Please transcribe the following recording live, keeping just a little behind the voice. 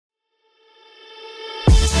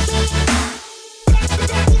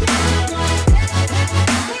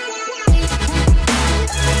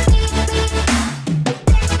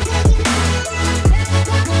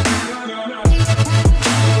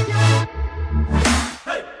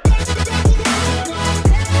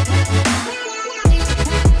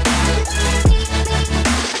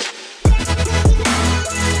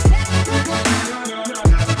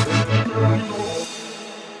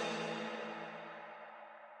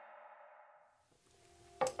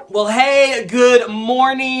Well, hey, good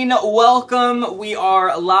morning. Welcome. We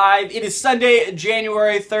are live. It is Sunday,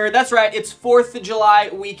 January 3rd. That's right. It's 4th of July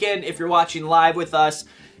weekend if you're watching live with us.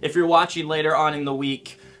 If you're watching later on in the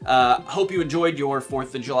week, hope you enjoyed your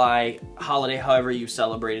 4th of July holiday, however you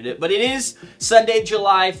celebrated it. But it is Sunday,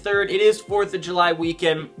 July 3rd. It is 4th of July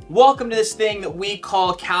weekend. Welcome to this thing that we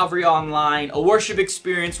call Calvary Online, a worship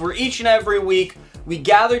experience where each and every week we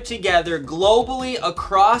gather together globally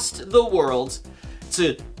across the world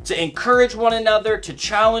to encourage one another, to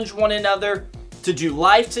challenge one another, to do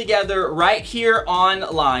life together right here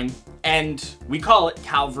online, and we call it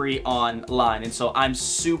Calvary Online. And so I'm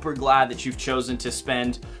super glad that you've chosen to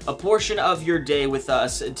spend a portion of your day with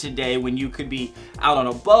us today when you could be out on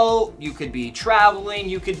a boat, you could be traveling,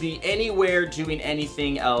 you could be anywhere doing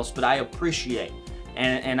anything else, but I appreciate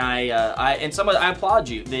and I applaud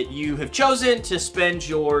you that you have chosen to spend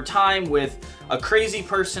your time with a crazy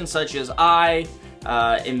person such as I,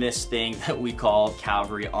 in this thing that we call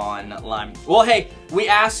Calvary Online. Well, hey, we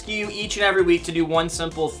ask you each and every week to do one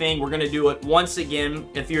simple thing. We're going to do it once again.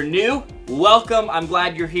 If you're new, welcome. I'm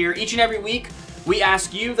glad you're here. Each and every week, we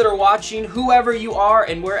ask you that are watching, whoever you are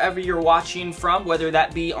and wherever you're watching from, whether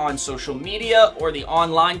that be on social media or the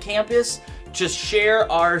online campus, just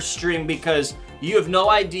share our stream, because you have no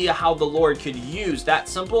idea how the Lord could use that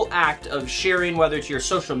simple act of sharing, whether it's your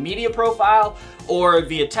social media profile or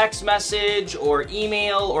via text message or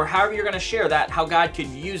email or however you're going to share that, how God could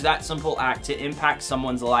use that simple act to impact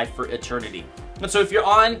someone's life for eternity. And so if you're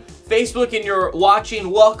on Facebook and you're watching,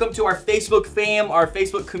 welcome to our Facebook fam, our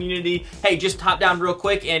Facebook community. Hey, just hop down real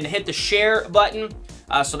quick and hit the share button.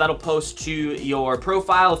 So that'll post to your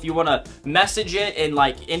profile. If you want to message it and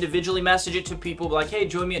like individually message it to people, like, hey,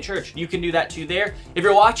 join me at church, you can do that too there. If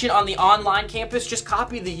you're watching on the online campus, just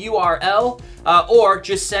copy the URL or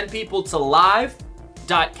just send people to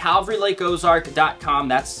live.calvarylakeozark.com.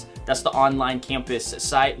 That's the online campus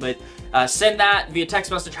site, but send that via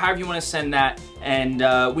text message, however you want to send that.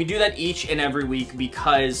 And we do that each and every week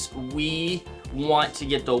because we want to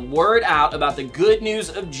get the word out about the good news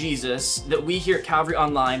of Jesus that we here at Calvary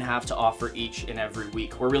Online have to offer each and every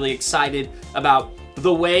week. We're really excited about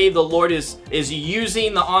the way the Lord is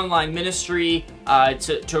using the online ministry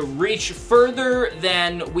to reach further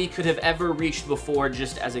than we could have ever reached before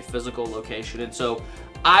just as a physical location. And so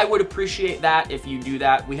I would appreciate that if you do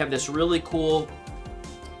that. We have this really cool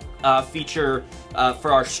feature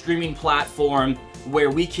for our streaming platform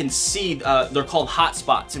where we can see, they're called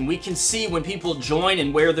hotspots, and we can see when people join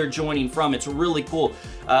and where they're joining from. It's really cool.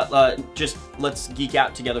 Just let's geek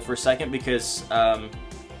out together for a second, because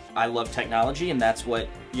I love technology and that's what,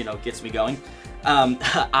 you know, gets me going.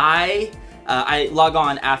 I log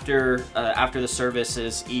on after the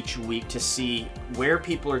services each week to see where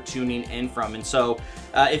people are tuning in from. And so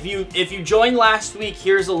if you joined last week,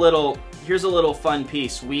 here's a little fun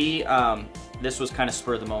piece. This was kind of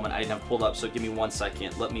spur of the moment. I didn't have it pulled up, so give me 1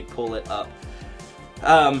 second. Let me pull it up.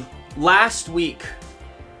 Last week,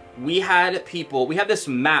 we had this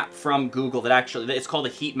map from Google that actually, it's called a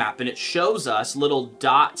heat map, and it shows us little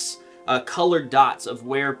dots, colored dots of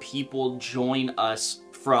where people join us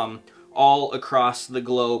from all across the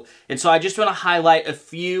globe. And so I just want to highlight a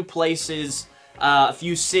few places, a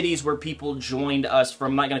few cities where people joined us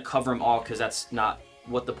from. I'm not going to cover them all because that's not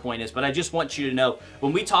what the point is, but I just want you to know,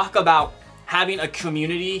 when we talk about having a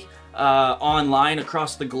community online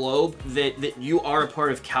across the globe, that you are a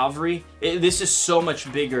part of Calvary, this is so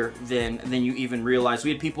much bigger than you even realize.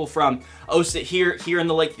 We had people from here in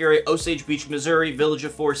the Lake area, Osage Beach, Missouri, Village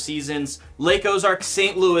of Four Seasons, Lake Ozark,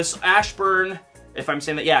 St. Louis, Ashburn, if I'm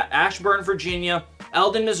saying that, yeah, Ashburn, Virginia,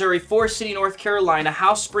 Eldon, Missouri, Forest City, North Carolina,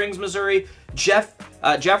 House Springs, Missouri,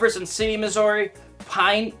 Jefferson City, Missouri,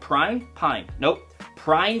 Prineville,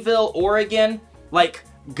 Oregon. Like,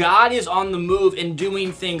 God is on the move and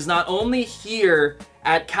doing things not only here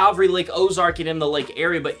at Calvary Lake Ozark and in the Lake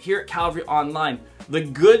area, but here at Calvary Online. The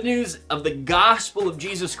good news of the gospel of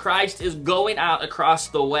Jesus Christ is going out across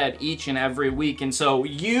the web each and every week. And so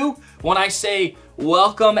when I say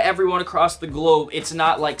welcome everyone across the globe, it's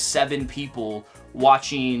not like 7 people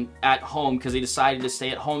watching at home because they decided to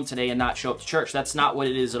stay at home today and not show up to church. That's not what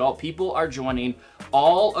it is at all. People are joining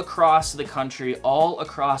all across the country, all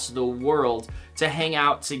across the world, to hang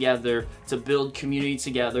out together, to build community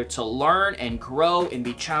together, to learn and grow and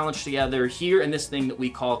be challenged together here in this thing that we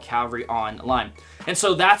call Calvary Online. And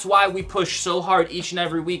so that's why we push so hard each and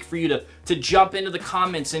every week for you to jump into the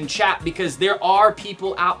comments and chat, because there are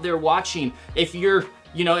people out there watching. If you're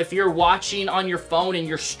watching on your phone and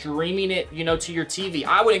you're streaming it, to your TV,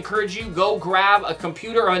 I would encourage you, go grab a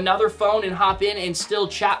computer or another phone and hop in and still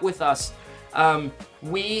chat with us.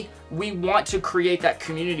 we want to create that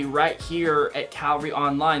community right here at Calvary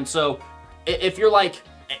Online. So if you're like,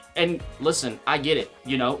 and listen, I get it,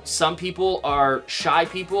 you know, some people are shy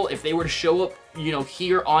people. If they were to show up, you know,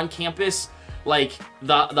 here on campus, like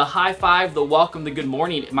the high five, the welcome, the good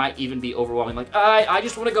morning, it might even be overwhelming. Like, I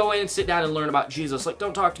just want to go in and sit down and learn about Jesus. Like,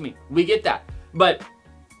 don't talk to me. We get that. But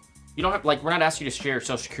you don't have, like, we're not asking you to share your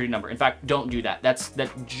social security number. In fact, don't do that.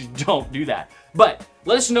 Don't do that. But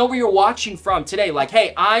let us know where you're watching from today. Like,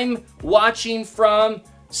 hey, I'm watching from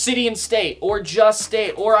City and State, or Just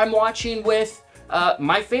State, or I'm watching with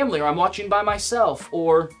my family, or I'm watching by myself,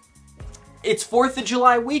 or it's 4th of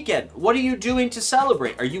July weekend. What are you doing to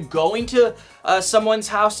celebrate? Are you going to someone's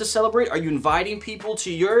house to celebrate? Are you inviting people to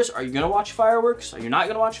yours? Are you going to watch fireworks? Are you not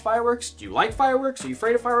going to watch fireworks? Do you like fireworks? Are you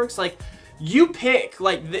afraid of fireworks? Like, you pick.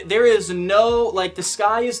 Like, there is no, like, the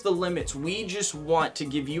sky is the limits. We just want to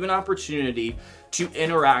give you an opportunity to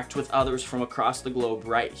interact with others from across the globe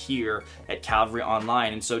right here at Calvary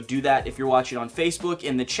Online. And so do that if you're watching on Facebook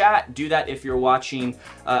in the chat. Do that if you're watching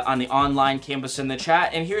on the online campus in the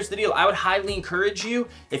chat. And here's the deal. I would highly encourage you,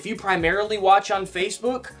 if you primarily watch on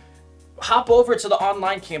Facebook, hop over to the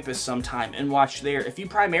online campus sometime and watch there. If you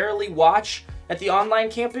primarily watch at the online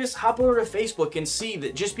campus, hop over to Facebook and see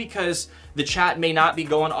that just because the chat may not be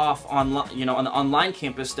going off on, you know, on the online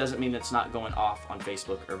campus doesn't mean it's not going off on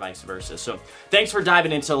Facebook or vice versa. So thanks for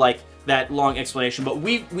diving into like that long explanation, but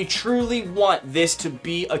we truly want this to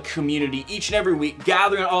be a community each and every week,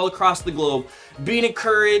 gathering all across the globe, being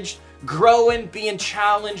encouraged, growing, being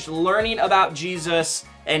challenged, learning about Jesus,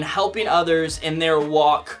 and helping others in their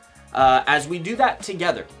walk. As we do that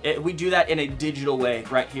together. We do that in a digital way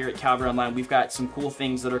right here at Calvary Online. We've got some cool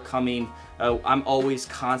things that are coming. I'm always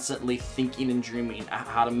constantly thinking and dreaming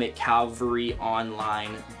how to make Calvary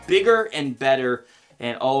Online bigger and better,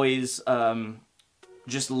 and always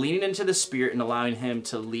just leaning into the Spirit and allowing Him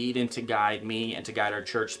to lead and to guide me and to guide our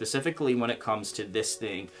church, specifically when it comes to this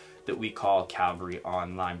thing that we call Calvary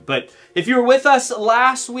Online. But if you were with us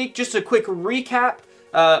last week, just a quick recap.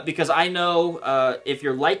 Because I know if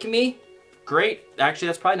you're like me, great. Actually,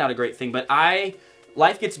 that's probably not a great thing, but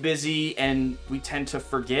life gets busy and we tend to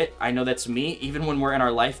forget. I know that's me. Even when we're in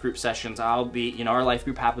our life group sessions, I'll be, you know, our life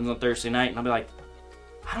group happens on Thursday night, and I'll be like,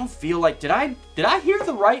 I don't feel like, did I hear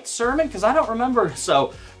the right sermon? Because I don't remember.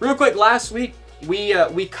 So real quick, last week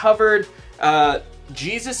we covered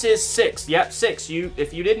Jesus is 6. Yep, 6.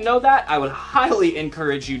 If you didn't know that, I would highly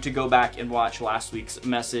encourage you to go back and watch last week's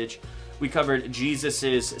message. We covered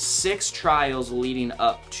Jesus's 6 trials leading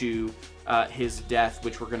up to his death,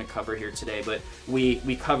 which we're going to cover here today. But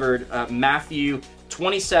we covered Matthew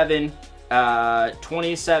 27,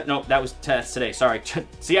 27. No, that was today. Sorry.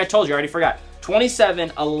 See, I told you. I already forgot.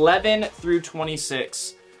 27, 11 through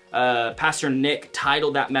 26. Pastor Nick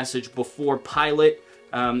titled that message "Before Pilate,"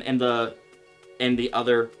 and the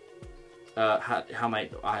other.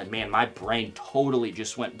 Man, my brain totally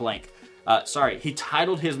just went blank. Sorry, he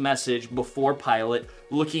titled his message "Before Pilate,"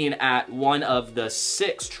 looking at one of the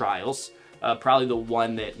 6 trials, probably the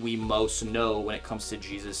one that we most know when it comes to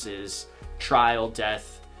Jesus's trial,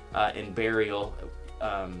 death, and burial.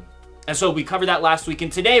 And so we covered that last week,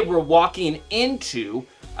 and today we're walking into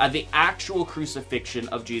the actual crucifixion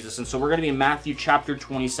of Jesus. And so we're going to be in Matthew chapter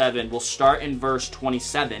 27. We'll start in verse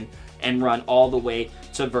 27 and run all the way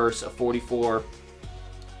to verse 44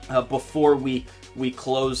 before we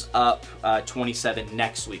close up 27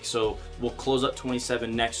 next week. So we'll close up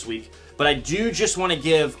 27 next week. But I do just want to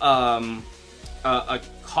give a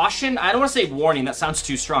caution. I don't want to say warning. That sounds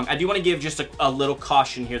too strong. I do want to give just a little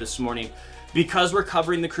caution here this morning. Because we're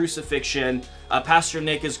covering the crucifixion, Pastor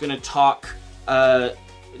Nick is going to talk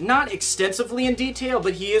not extensively in detail,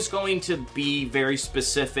 but he is going to be very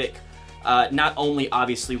specific. Not only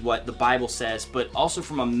obviously what the Bible says, but also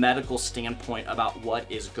from a medical standpoint about what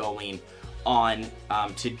is going on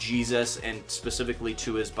to Jesus, and specifically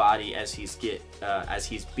to his body as he's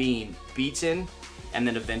being beaten, and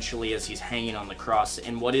then eventually as he's hanging on the cross,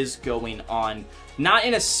 and what is going on, not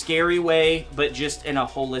in a scary way, but just in a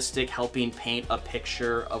holistic, helping paint a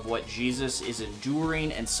picture of what Jesus is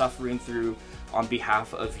enduring and suffering through on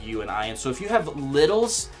behalf of you and I. And so if you have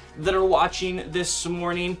littles that are watching this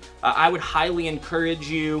morning, I would highly encourage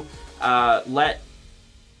you,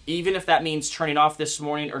 even if that means turning off this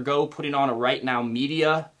morning, or go putting on a Right Now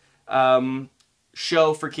Media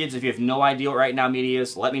show for kids. If you have no idea what Right Now Media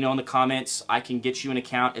is, let me know in the comments. I can get you an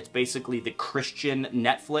account. It's basically the Christian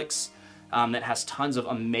Netflix. that has tons of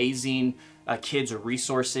amazing kids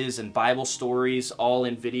resources and Bible stories all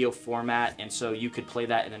in video format, and so you could play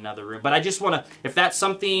that in another room. But I just want to, if that's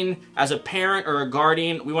something as a parent or a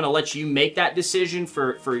guardian, we want to let you make that decision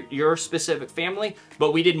for your specific family,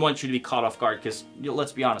 but we didn't want you to be caught off guard, because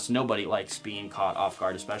let's be honest, nobody likes being caught off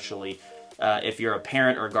guard, especially if you're a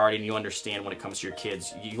parent or a guardian. You understand when it comes to your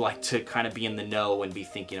kids, you like to kind of be in the know and be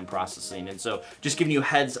thinking and processing. And so just giving you a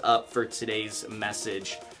heads up for today's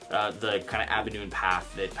message, the kind of avenue and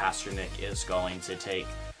path that Pastor Nick is going to take.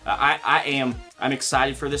 I'm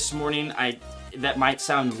excited for this morning. That might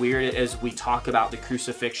sound weird as we talk about the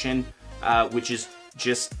crucifixion, which is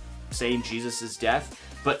just saying Jesus' death.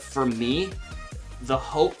 But for me, the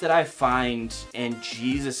hope that I find in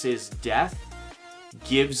Jesus' death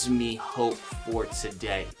gives me hope for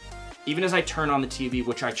today. Even as I turn on the TV,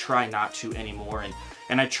 which I try not to anymore,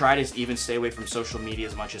 and I try to even stay away from social media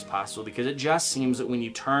as much as possible, because it just seems that when you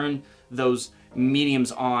turn those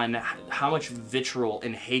mediums on, how much vitriol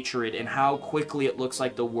and hatred, and how quickly it looks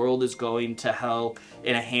like the world is going to hell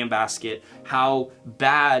in a handbasket, how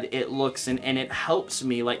bad it looks, and it helps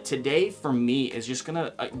me. Like today for me is just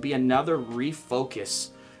gonna be another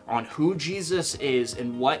refocus on who Jesus is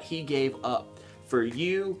and what he gave up for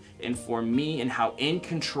you and for me, and how in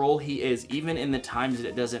control he is, even in the times that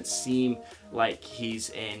it doesn't seem like he's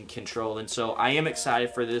in control. And so I am excited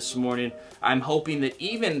for this morning. I'm hoping that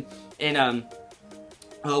even in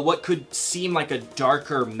what could seem like a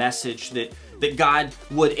darker message, that God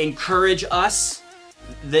would encourage us,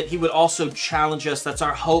 that he would also challenge us. That's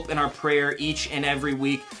our hope and our prayer each and every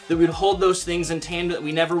week, that we would hold those things in tandem, that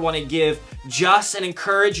we never want to give just an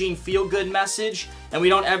encouraging feel-good message, and we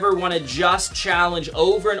don't ever want to just challenge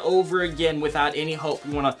over and over again without any hope.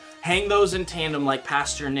 We want to hang those in tandem like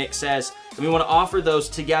Pastor Nick says, and we want to offer those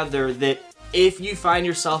together, that if you find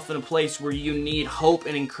yourself in a place where you need hope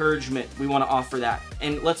and encouragement, we want to offer that.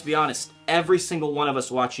 And let's be honest, every single one of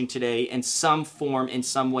us watching today in some form, in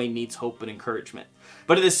some way, needs hope and encouragement.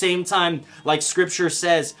 But at the same time, like Scripture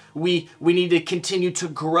says, we need to continue to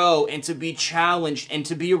grow and to be challenged and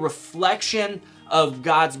to be a reflection of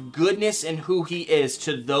God's goodness and who he is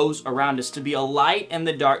to those around us, to be a light in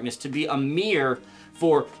the darkness, to be a mirror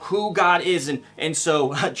for who God is. And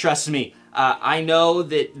so, trust me, I know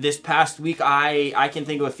that this past week, I can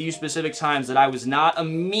think of a few specific times that I was not a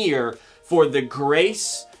mirror for the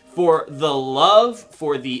grace, for the love,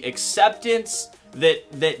 for the acceptance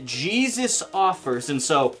that Jesus offers. And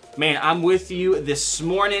so, man, I'm with you this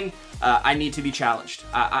morning. I need to be challenged.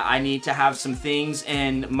 I need to have some things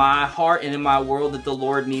in my heart and in my world that the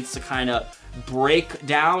Lord needs to kind of break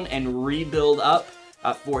down and rebuild up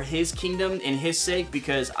for his kingdom and his sake,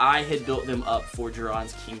 because I had built them up for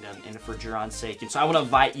Geron's kingdom and for Geron's sake. And so I want to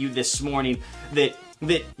invite you this morning that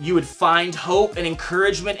you would find hope and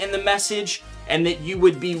encouragement in the message, and that you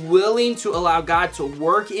would be willing to allow God to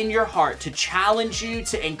work in your heart, to challenge you,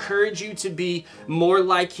 to encourage you to be more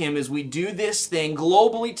like him as we do this thing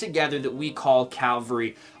globally together that we call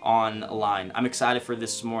Calvary Online. I'm excited for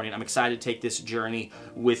this morning. I'm excited to take this journey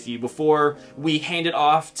with you. Before we hand it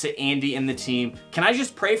off to Andy and the team, can I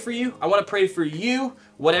just pray for you? I want to pray for you,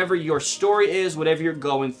 whatever your story is, whatever you're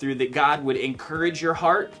going through, that God would encourage your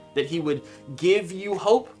heart, that he would give you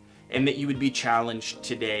hope, and that you would be challenged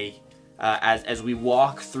today as we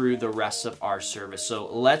walk through the rest of our service. So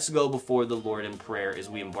let's go before the Lord in prayer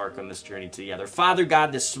as we embark on this journey together. Father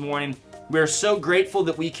God, this morning, we are so grateful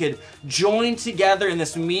that we could join together in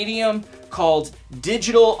this medium called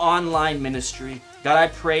digital online ministry. God, I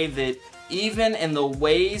pray that even in the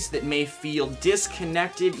ways that may feel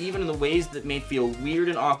disconnected, even in the ways that may feel weird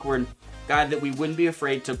and awkward, God, that we wouldn't be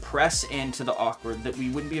afraid to press into the awkward, that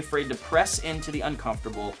we wouldn't be afraid to press into the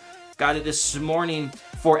uncomfortable. God, that this morning,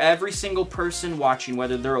 for every single person watching,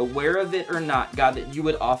 whether they're aware of it or not, God, that you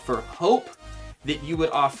would offer hope, that you would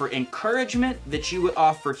offer encouragement, that you would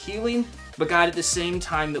offer healing, but God, at the same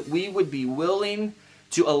time, that we would be willing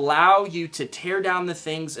to allow you to tear down the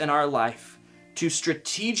things in our life, to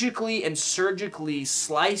strategically and surgically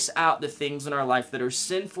slice out the things in our life that are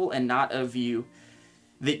sinful and not of you,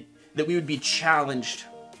 that we would be challenged,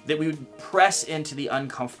 that we would press into the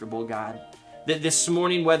uncomfortable, God. That this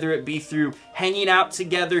morning, whether it be through hanging out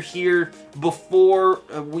together here before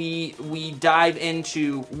we dive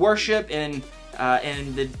into worship and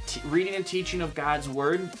the reading and teaching of God's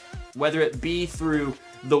Word, whether it be through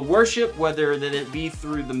the worship, whether that it be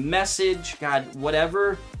through the message, God,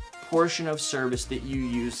 whatever portion of service that you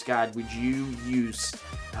use, God, would you use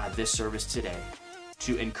this service today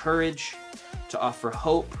to encourage, to offer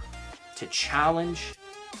hope, to challenge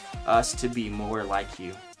us to be more like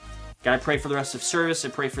you. God, I pray for the rest of service. I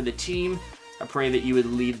pray for the team. I pray that you would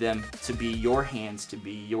lead them to be your hands, to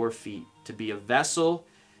be your feet, to be a vessel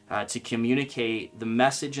to communicate the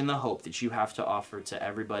message and the hope that you have to offer to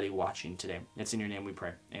everybody watching today. It's in your name we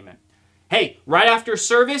pray. Amen. Hey, right after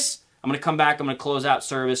service, I'm going to come back. I'm going to close out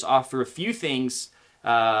service, offer a few things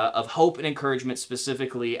of hope and encouragement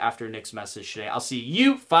specifically after Nick's message today. I'll see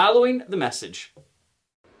you following the message.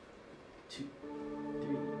 2,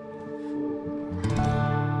 3, 4.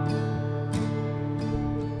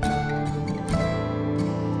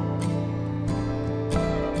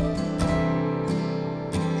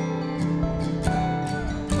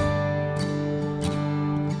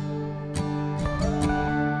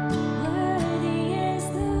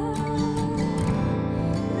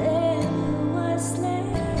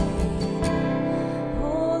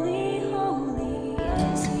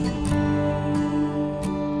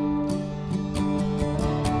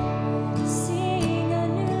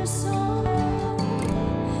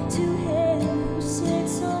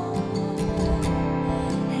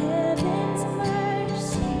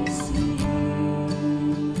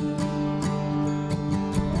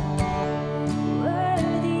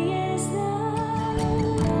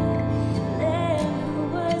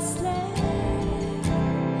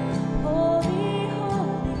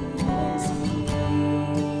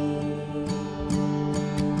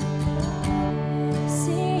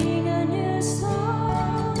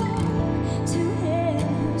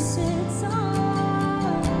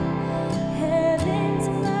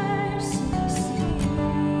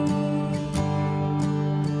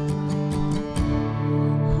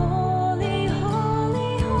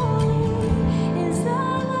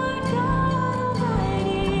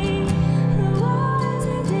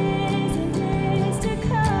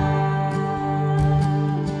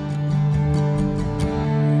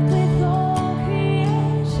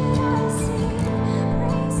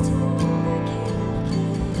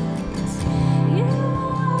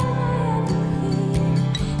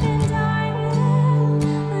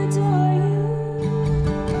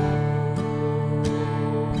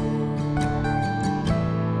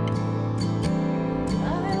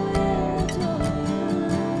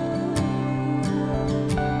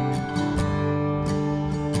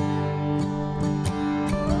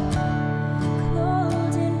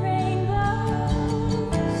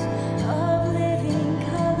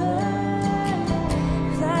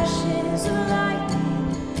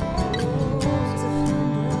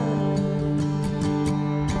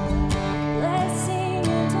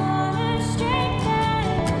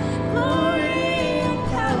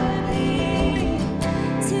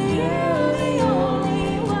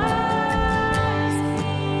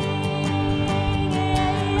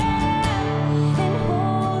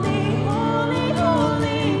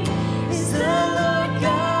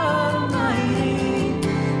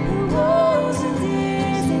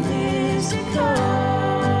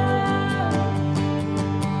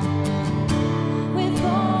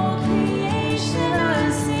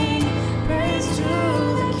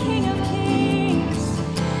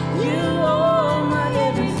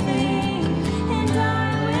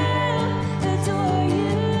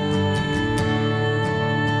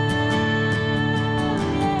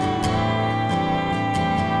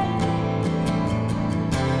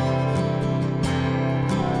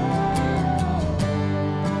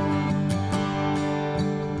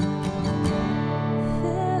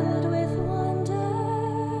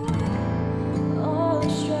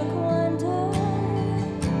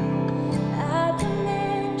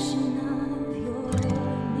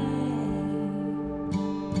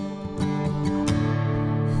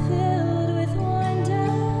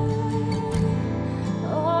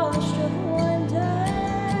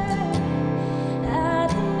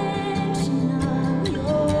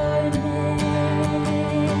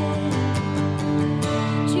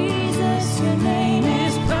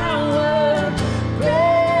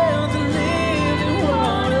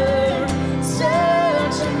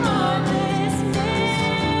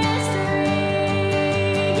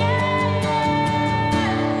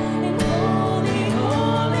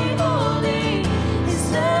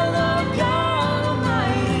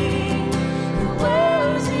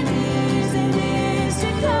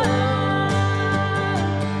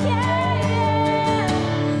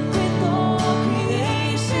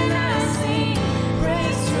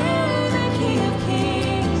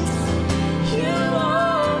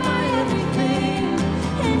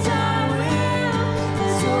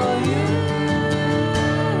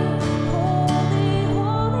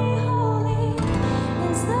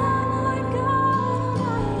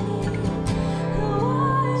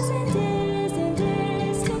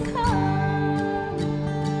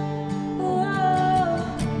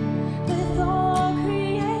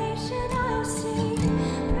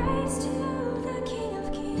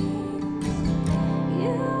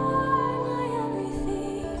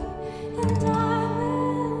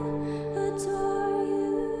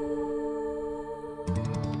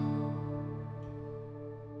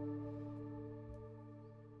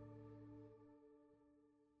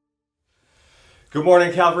 Good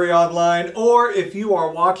morning, Calvary Online. Or if you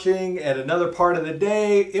are watching at another part of the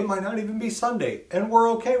day, it might not even be Sunday, and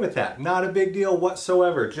we're okay with that. Not a big deal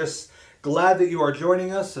whatsoever. Just glad that you are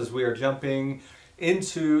joining us as we are jumping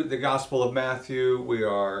into the Gospel of Matthew. We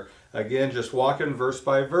are, again, just walking verse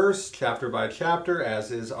by verse, chapter by chapter,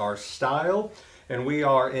 as is our style. And we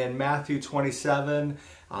are in Matthew 27,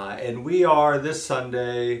 and we are this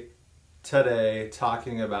Sunday, today,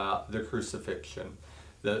 talking about the crucifixion,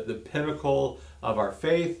 the pinnacle of our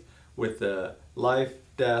faith with the life,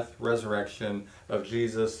 death, resurrection of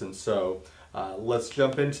Jesus. And so let's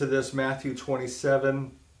jump into this. Matthew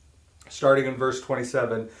 27, starting in verse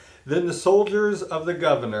 27. Then the soldiers of the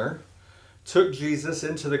governor took Jesus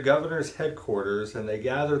into the governor's headquarters, and they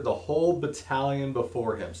gathered the whole battalion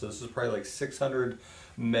before him. So this is probably like 600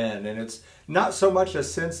 men. And it's not so much a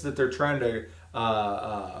sense that they're trying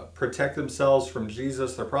to protect themselves from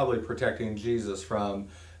Jesus. They're probably protecting Jesus from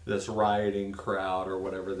this rioting crowd or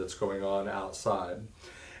whatever that's going on outside.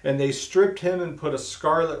 And they stripped him and put a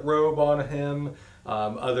scarlet robe on him.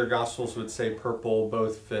 Other gospels would say purple,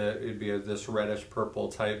 both fit. It'd be this reddish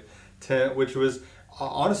purple type tint, which was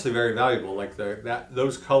honestly very valuable. Like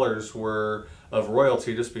those colors were of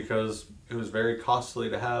royalty, just because it was very costly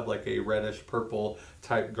to have like a reddish purple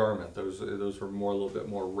type garment. Those were a little bit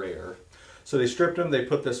more rare. So they stripped him, they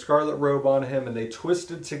put the scarlet robe on him, and they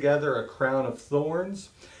twisted together a crown of thorns.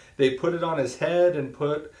 They put it on his head and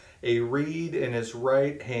put a reed in his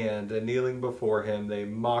right hand, and kneeling before him, they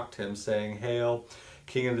mocked him, saying, "Hail,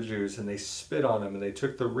 King of the Jews!" And they spit on him, and they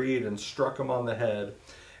took the reed and struck him on the head.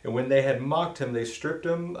 And when they had mocked him, they stripped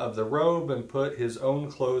him of the robe and put his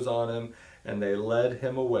own clothes on him, and they led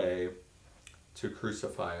him away to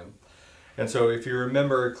crucify him. And so if you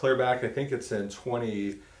remember clear back, I think it's in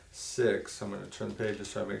 26, I'm going to turn the page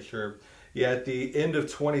just so I make sure. Yeah, at the end of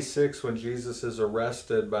 26, when Jesus is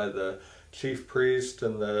arrested by the chief priest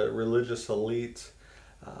and the religious elite,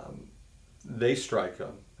 they strike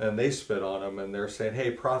him and they spit on him, and they're saying,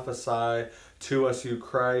 "Hey, prophesy to us, you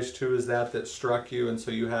Christ, who is that struck you?" And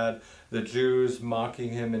so you had the Jews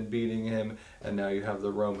mocking him and beating him, and now you have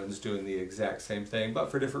the Romans doing the exact same thing, but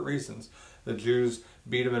for different reasons. The Jews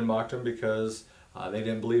beat him and mocked him because they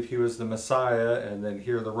didn't believe he was the Messiah, and then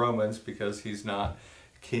here are the Romans because he's not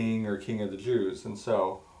king or king of the Jews. And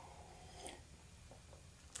so,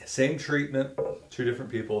 same treatment, two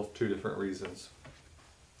different people, two different reasons.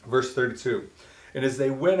 Verse 32. And as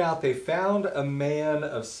they went out, they found a man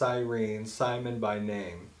of Cyrene, Simon by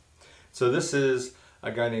name. So this is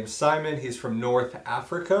a guy named Simon. He's from North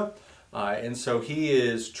Africa. And so he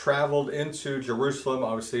is traveled into Jerusalem,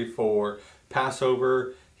 obviously, for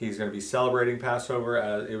Passover. He's going to be celebrating Passover.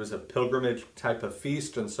 It was a pilgrimage type of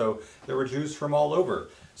feast, and so there were Jews from all over.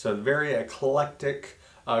 So a very eclectic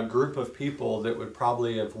group of people that would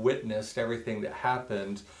probably have witnessed everything that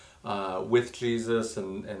happened with Jesus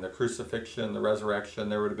and the crucifixion, the resurrection.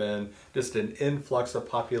 There would have been just an influx of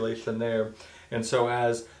population there. And so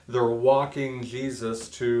as they're walking Jesus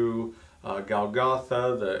to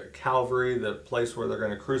Golgotha, the Calvary, the place where they're going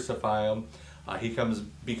to crucify him, he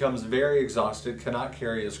becomes very exhausted, cannot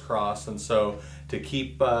carry his cross, and so to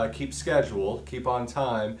keep schedule, keep on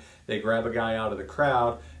time, they grab a guy out of the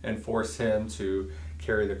crowd and force him to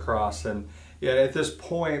carry the cross. And yeah, at this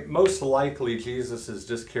point, most likely Jesus is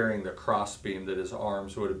just carrying the crossbeam that his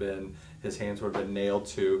arms would have been, his hands would have been nailed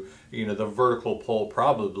to. You know, the vertical pole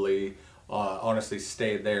probably honestly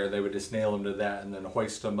stayed there. They would just nail him to that and then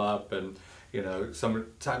hoist him up. And you know,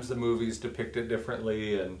 sometimes the movies depict it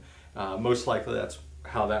differently, and most likely that's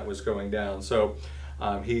how that was going down. So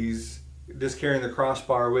he's just carrying the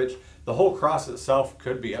crossbar, which the whole cross itself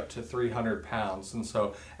could be up to 300 pounds. And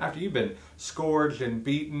so after you've been scourged and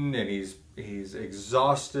beaten, and he's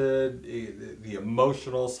exhausted, the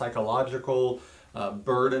emotional, psychological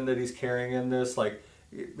burden that he's carrying in this, like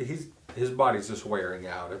his body's just wearing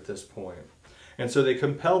out at this point. And so they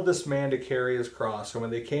compelled this man to carry his cross. And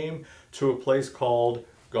when they came to a place called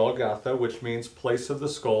Golgotha, which means place of the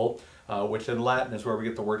skull, which in Latin is where we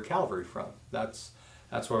get the word Calvary from. That's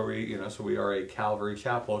where we, so we are a Calvary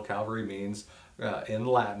chapel. Calvary means, in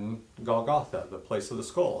Latin, Golgotha, the place of the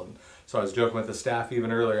skull. And so I was joking with the staff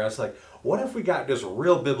even earlier. I was like, what if we got just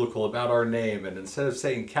real biblical about our name, and instead of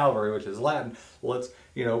saying Calvary, which is Latin, let's,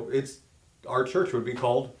 our church would be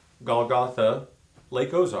called Golgotha,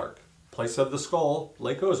 Lake Ozark. Place of the skull,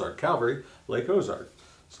 Lake Ozark. Calvary, Lake Ozark.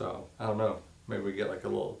 So, I don't know. Maybe we get like a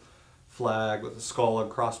little flag with a skull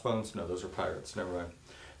and crossbones. No, those are pirates. Never mind.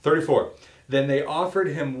 34. Then they offered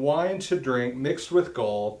him wine to drink mixed with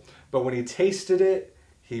gall, but when he tasted it,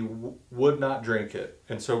 he would not drink it.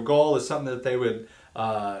 And so gall is something that they would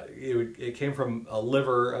it came from a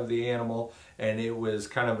liver of the animal, and it was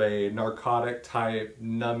kind of a narcotic type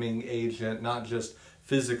numbing agent, not just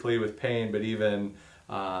physically with pain, but even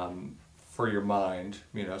for your mind.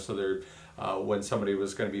 So they're when somebody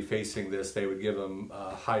was going to be facing this, they would give them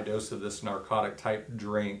a high dose of this narcotic type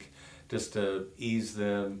drink just to ease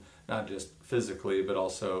them, not just physically, but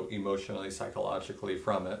also emotionally, psychologically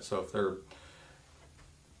from it. So if they're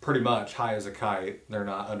pretty much high as a kite, they're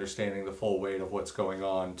not understanding the full weight of what's going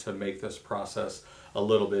on, to make this process a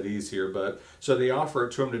little bit easier. But so they offer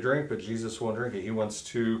it to him to drink, but Jesus won't drink it. He wants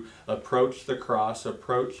to approach the cross,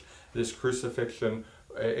 approach this crucifixion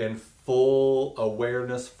in full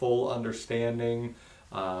awareness, full understanding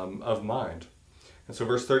of mind. And so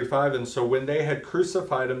verse 35, and so when they had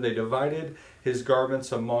crucified him, they divided his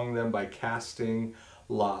garments among them by casting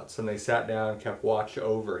lots, and they sat down and kept watch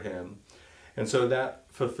over him. And so that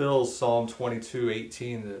fulfills Psalm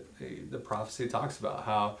 22:18, that the prophecy talks about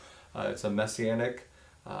how it's a messianic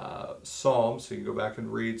psalm. So you can go back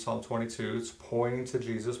and read Psalm 22. It's pointing to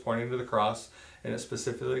Jesus, pointing to the cross, and it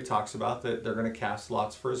specifically talks about that they're going to cast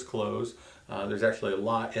lots for his clothes. There's actually a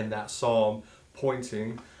lot in that psalm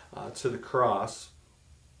pointing to the cross.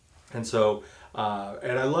 And so,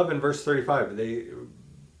 and I love in verse 35,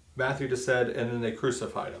 Matthew just said, and then they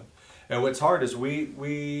crucified him. And what's hard is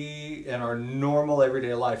we in our normal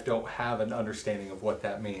everyday life don't have an understanding of what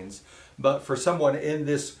that means. But for someone in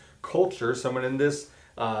this culture, someone in this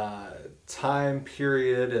time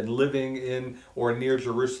period and living in or near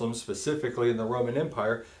Jerusalem, specifically in the Roman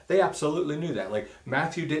Empire, they absolutely knew that. Like,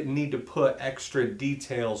 Matthew didn't need to put extra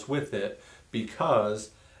details with it,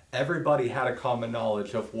 because everybody had a common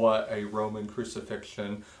knowledge of what a Roman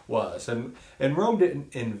crucifixion was. And Rome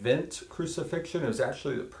didn't invent crucifixion. It was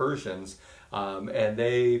actually the Persians. And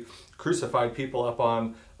they crucified people up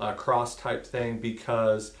on a cross type thing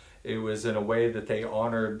because it was in a way that they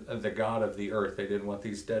honored the god of the earth. They didn't want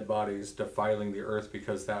these dead bodies defiling the earth,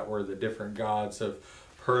 because that were the different gods of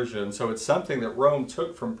Persia. And so it's something that Rome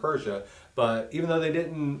took from Persia, but even though they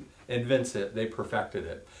didn't invent it, they perfected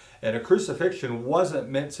it. And a crucifixion wasn't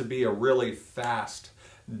meant to be a really fast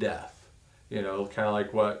death, kind of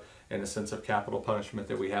like what, in a sense, of capital punishment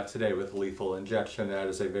that we have today with lethal injection. That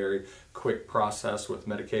is a very quick process with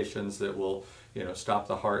medications that will, stop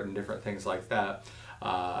the heart and different things like that.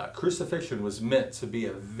 Crucifixion was meant to be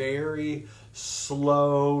a very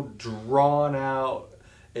slow, drawn out,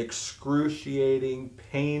 excruciating,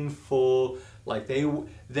 painful, like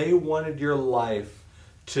they wanted your life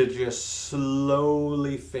to just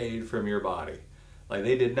slowly fade from your body. Like,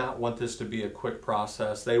 they did not want this to be a quick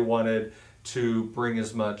process. They wanted to bring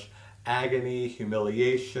as much agony,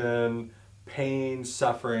 humiliation, pain,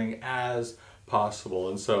 suffering as possible.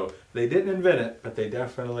 And so they didn't invent it, but they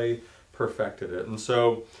definitely perfected it. And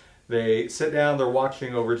so they sit down, they're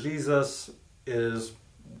watching over Jesus.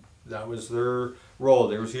 That was their role.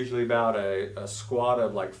 There was usually about a squad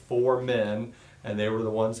of like 4 men, and they were the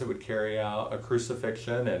ones that would carry out a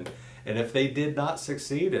crucifixion. And if they did not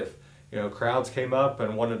succeed, if crowds came up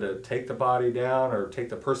and wanted to take the body down or take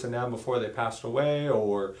the person down before they passed away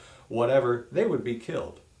or whatever, they would be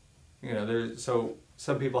killed. So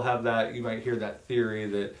some people have that, you might hear that theory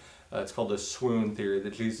that it's called the swoon theory,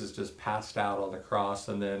 that Jesus just passed out on the cross,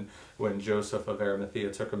 and then when Joseph of Arimathea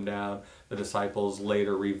took him down, the disciples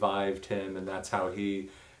later revived him, and that's how he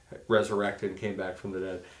resurrected and came back from the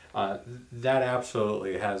dead. That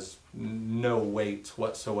absolutely has no weight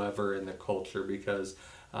whatsoever in the culture, because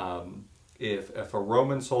if a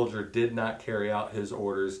Roman soldier did not carry out his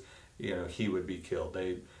orders, he would be killed.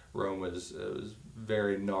 Rome was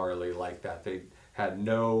very gnarly like that. They had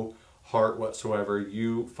no heart whatsoever.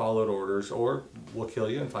 You followed orders, or we'll kill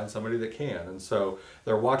you and find somebody that can. And so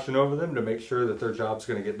they're watching over them to make sure that their job's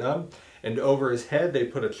going to get done. And over his head they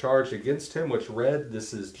put a charge against him, which read,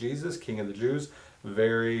 "This is Jesus, King of the Jews."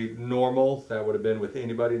 Very normal. That would have been with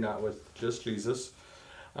anybody, not with just Jesus.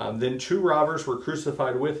 Then 2 robbers were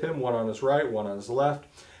crucified with him, one on his right, one on his left.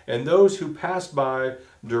 And those who passed by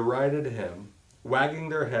derided him, wagging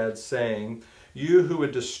their heads, saying, "You who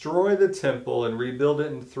would destroy the temple and rebuild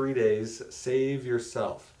it in 3 days, save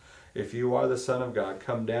yourself. If you are the Son of God,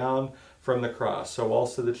 come down from the cross." So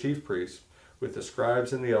also the chief priests, with the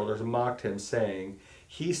scribes and the elders, mocked him, saying,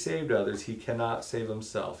 "He saved others, he cannot save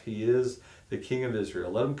himself. He is the King of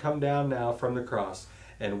Israel. Let him come down now from the cross,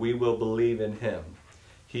 and we will believe in him.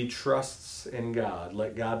 He trusts in God.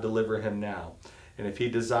 Let God deliver him now. And if he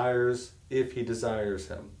desires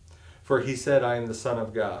him. For he said, 'I am the Son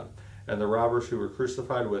of God.'" And the robbers who were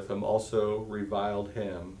crucified with him also reviled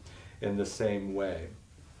him in the same way.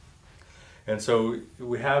 And so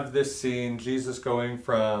we have this scene, Jesus going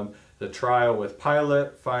from the trial with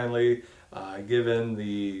Pilate, finally given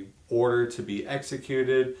the order to be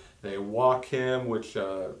executed. They walk him, which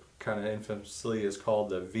kind of infamously is called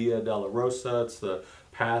the Via Dolorosa. It's the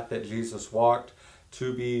path that Jesus walked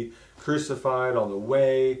to be crucified. On the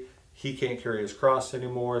way, he can't carry his cross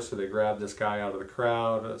anymore, so they grab this guy out of the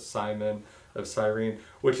crowd, Simon of Cyrene,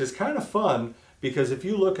 which is kind of fun because if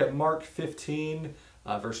you look at Mark 15,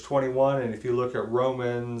 verse 21, and if you look at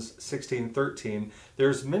Romans 16:13,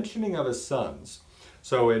 there's mentioning of his sons.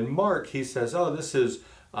 So in Mark, he says, oh, this is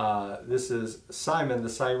Simon the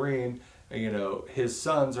Cyrene, you know, his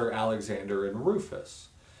sons are Alexander and Rufus.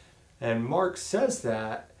 And Mark says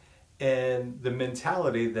that in the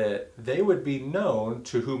mentality that they would be known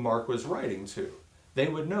to who Mark was writing to. They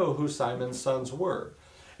would know who Simon's sons were.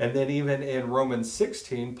 And then even in Romans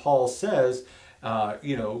 16, Paul says,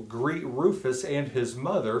 you know, greet Rufus and his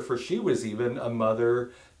mother, for she was even a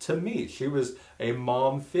mother to me. She was a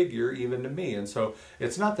mom figure even to me. And so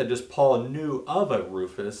it's not that just Paul knew of a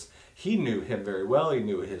Rufus. He knew him very well. He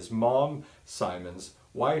knew his mom, Simon's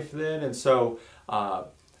wife then. And so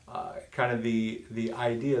kind of the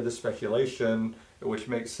idea, the speculation, which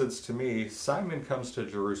makes sense to me, Simon comes to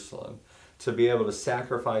Jerusalem to be able to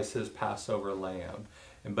sacrifice his Passover lamb.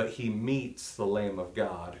 But he meets the Lamb of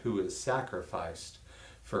God who is sacrificed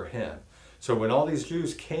for him. So when all these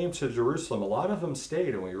Jews came to Jerusalem, a lot of them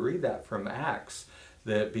stayed, and we read that from Acts,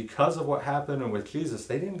 that because of what happened with Jesus,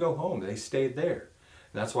 they didn't go home. They stayed there.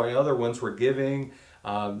 And that's why other ones were giving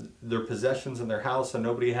their possessions in their house and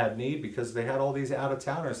nobody had need, because they had all these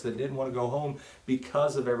out-of-towners that didn't want to go home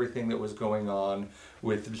because of everything that was going on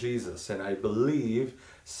with Jesus. And I believe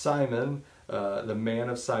Simon, the man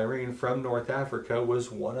of Cyrene from North Africa,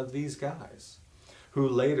 was one of these guys who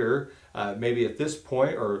later, maybe at this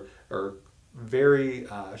point or very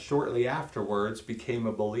shortly afterwards, became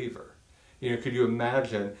a believer. You know, could you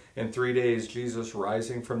imagine in 3 days Jesus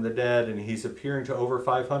rising from the dead and he's appearing to over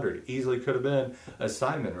 500? Easily could have been a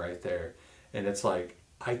Simon right there. And it's like,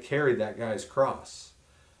 I carried that guy's cross.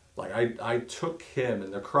 Like I took him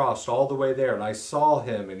and the cross all the way there, and I saw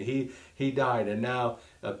him, and he died and now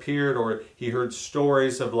appeared, or he heard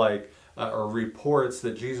stories of like or reports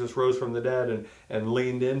that Jesus rose from the dead and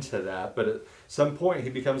leaned into that. But at some point he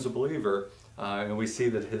becomes a believer, and we see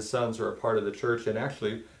that his sons are a part of the church, and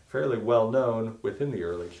actually fairly well known within the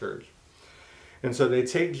early church. And so they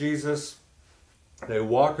take Jesus, they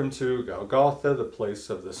walk him to Golgotha, the place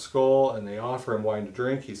of the skull, and they offer him wine to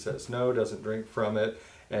drink. He says no, doesn't drink from it.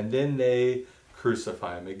 And then they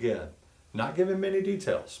crucify him again. Not given many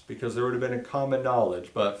details, because there would have been a common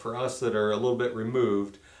knowledge, but for us that are a little bit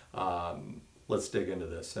removed, let's dig into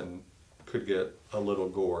this, and could get a little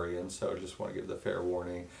gory. And so just want to give the fair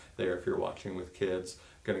warning there if you're watching with kids.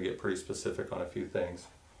 Going to get pretty specific on a few things.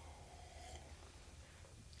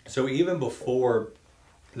 So even before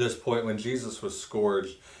this point, when Jesus was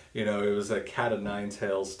scourged, you know, it was a cat o' nine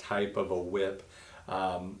tails type of a whip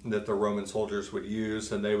that the Roman soldiers would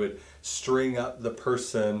use, and they would string up the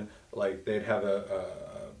person, like they'd have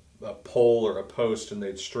a pole or a post, and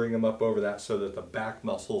they'd string them up over that so that the back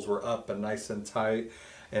muscles were up and nice and tight.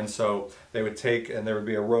 And so they would take, and there would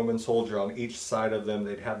be a Roman soldier on each side of them.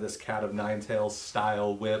 They'd have this cat of nine tails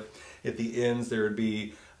style whip. At the ends there would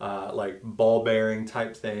be like ball bearing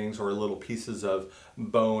type things, or little pieces of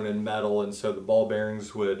bone and metal, and so the ball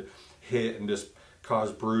bearings would hit and just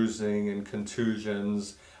cause bruising and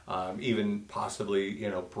contusions, even possibly, you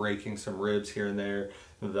know, breaking some ribs here and there.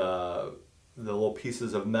 The little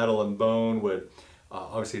pieces of metal and bone would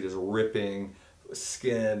obviously just ripping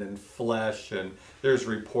skin and flesh. And there's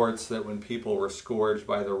reports that when people were scourged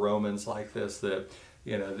by the Romans like this, that,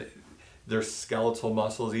 you know, their skeletal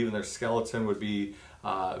muscles, even their skeleton would be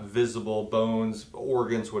visible, bones,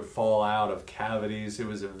 organs would fall out of cavities. It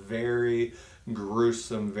was a very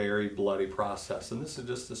gruesome, very bloody process. And this is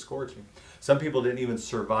just the scourging. Some people didn't even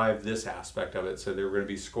survive this aspect of it, so they were going to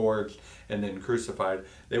be scourged and then crucified.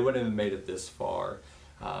 They wouldn't have made it this far.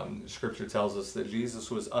 Scripture tells us that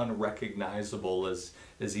Jesus was unrecognizable as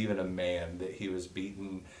even a man, that he was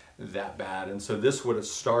beaten that bad. And so this would have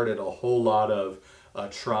started a whole lot of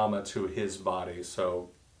trauma to his body.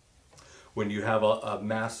 So when you have a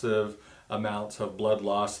massive amount of blood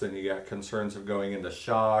loss, then you got concerns of going into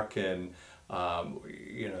shock, and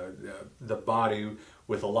you know, the body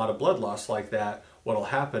with a lot of blood loss like that, what'll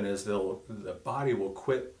happen is the body will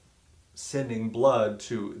quit sending blood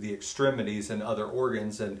to the extremities and other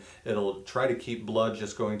organs, and it'll try to keep blood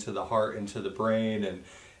just going to the heart and to the brain,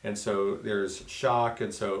 and so there's shock.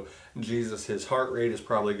 And so Jesus, his heart rate is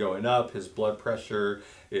probably going up, his blood pressure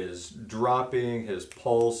is dropping, his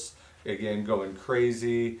pulse again going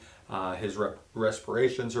crazy. His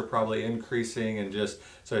respirations are probably increasing, and just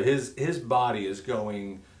so his body is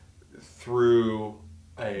going through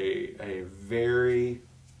a very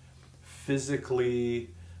physically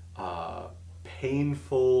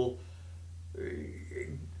painful.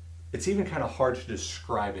 It's even kind of hard to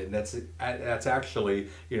describe it, and that's actually,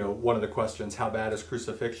 you know, one of the questions. How bad is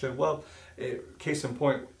crucifixion? Well, case in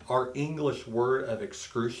point, our English word of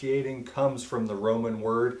excruciating comes from the Roman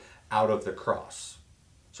word out of the cross.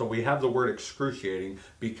 So we have the word excruciating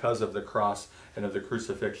because of the cross and of the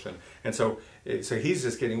crucifixion. And so he's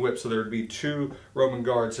just getting whipped. So there would be two Roman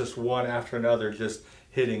guards, just one after another, just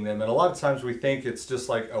hitting them. And a lot of times we think it's just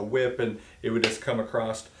like a whip and it would just come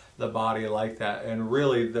across the body like that. And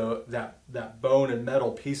really that bone and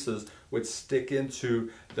metal pieces would stick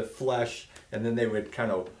into the flesh, and then they would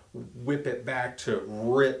kind of whip it back to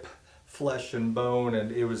rip flesh and bone.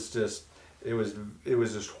 And it was just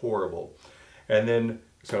horrible. And then,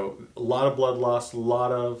 so a lot of blood loss, a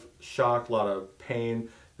lot of shock, a lot of pain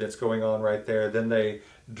that's going on right there. Then they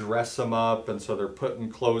dress them up, and so they're putting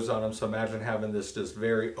clothes on them. So imagine having this just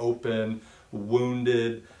very open,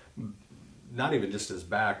 wounded, not even just his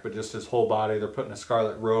back, but just his whole body. They're putting a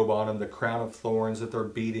scarlet robe on him, the crown of thorns that they're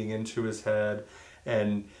beating into his head.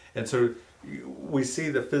 And so we see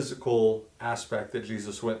the physical aspect that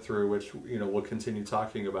Jesus went through, which, you know, we'll continue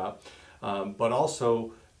talking about. But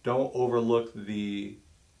also, don't overlook the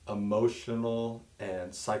emotional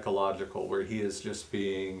and psychological, where he is just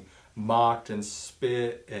being mocked and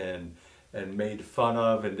spit and made fun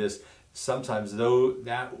of, and just sometimes, though,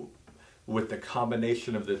 that with the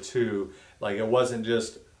combination of the two, like, it wasn't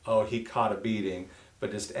just, oh, he caught a beating,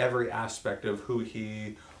 but just every aspect of who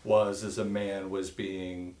he was as a man was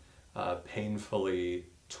being painfully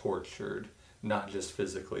tortured, not just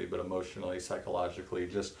physically, but emotionally, psychologically,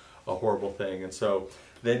 just a horrible thing. And so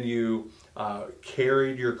then you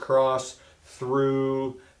carried your cross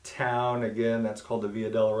through town. Again, that's called the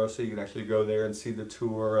Via Dolorosa. You can actually go there and see the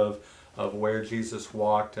tour of where Jesus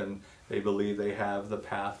walked, and they believe they have the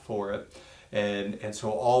path for it. And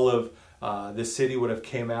so all of the city would have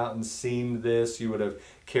came out and seen this. You would have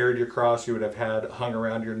carried your cross. You would have had hung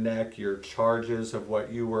around your neck your charges of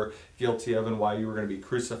what you were guilty of and why you were going to be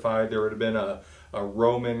crucified. There would have been a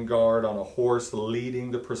Roman guard on a horse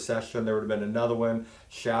leading the procession. There would have been another one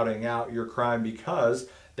shouting out your crime, because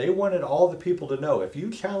they wanted all the people to know, if you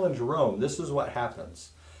challenge Rome, this is what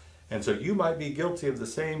happens. And so you might be guilty of the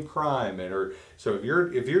same crime, so if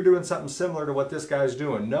you're doing something similar to what this guy's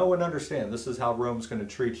doing, know and understand this is how Rome's going to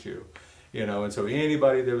treat you. You know, and so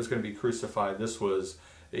anybody that was going to be crucified,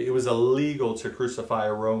 it was illegal to crucify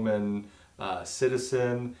a Roman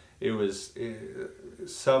citizen.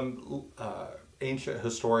 Some ancient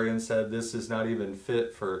historians said this is not even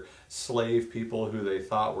fit for slave people who they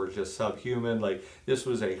thought were just subhuman. Like, this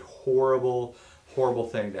was a horrible, horrible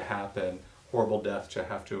thing to happen, horrible death to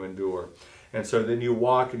have to endure. And so then you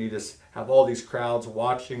walk and you just have all these crowds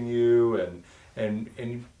watching you, and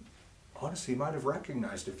honestly, you might have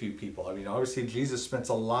recognized a few people. I mean, obviously Jesus spent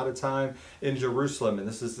a lot of time in Jerusalem, and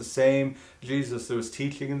this is the same Jesus that was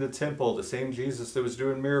teaching in the temple, the same Jesus that was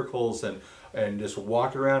doing miracles and just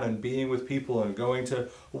walking around and being with people and going to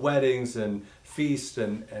weddings and feasts,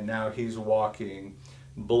 and now he's walking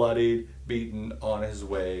bloodied, beaten, on his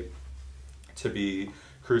way to be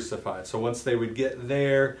crucified. So once they would get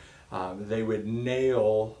there, they would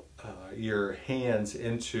nail your hands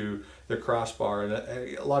into the crossbar,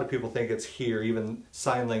 and a lot of people think it's here. Even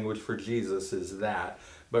sign language for Jesus is that,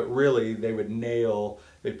 but really they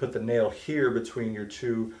put the nail here between your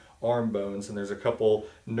two arm bones, and there's a couple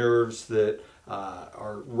nerves that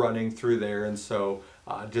are running through there, and so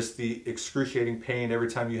just the excruciating pain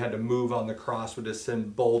every time you had to move on the cross would just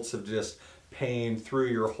send bolts of just pain through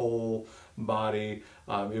your whole body.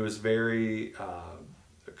 It was very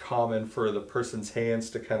common for the person's hands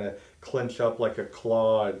to kind of clench up like a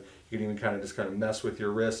claw, and you can even kind of mess with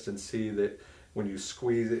your wrist and see that when you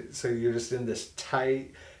squeeze it, so you're just in this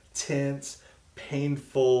tight, tense,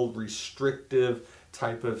 painful, restrictive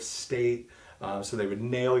type of state. So they would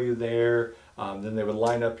nail you there. Then they would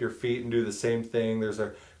line up your feet and do the same thing. There's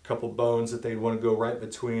a couple bones that they'd want to go right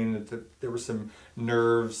between. There were some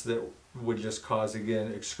nerves that would just cause,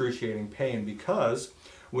 again, excruciating pain, because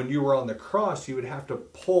when you were on the cross, you would have to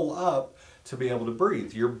pull up to be able to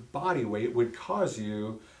breathe. Your body weight would cause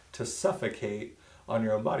you to suffocate on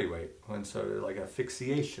your own body weight, and so like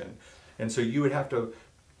asphyxiation. And so you would have to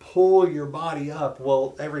pull your body up.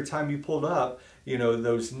 Well, every time you pulled up, you know,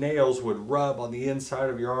 those nails would rub on the inside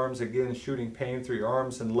of your arms, again shooting pain through your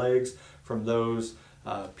arms and legs from those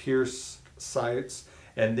pierce sites.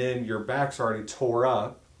 And then your back's already tore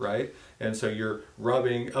up, right? And so you're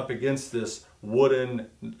rubbing up against this wooden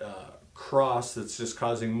cross that's just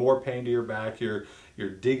causing more pain to your back. You're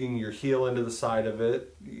digging your heel into the side of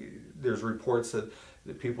it. There's reports that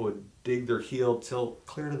people would dig their heel till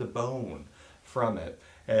clear to the bone from it.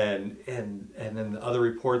 And then the other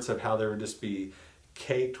reports of how there would just be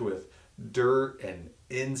caked with dirt and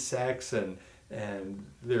insects, and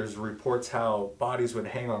there's reports how bodies would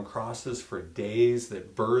hang on crosses for days,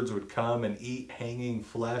 that birds would come and eat hanging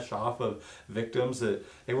flesh off of victims, that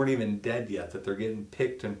they weren't even dead yet, that they're getting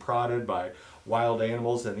picked and prodded by wild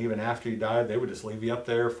animals, and even after you died they would just leave you up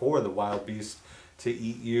there for the wild beast to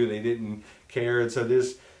eat you. They didn't care. And so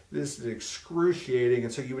this is excruciating,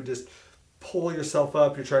 and so you would just pull yourself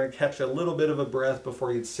up. You're trying to catch a little bit of a breath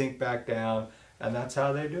before you'd sink back down, and that's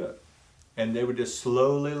how they do it. And they would just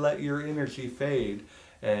slowly let your energy fade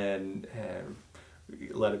and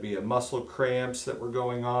let it be a muscle cramps that were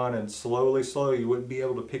going on, and slowly you wouldn't be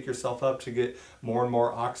able to pick yourself up to get more and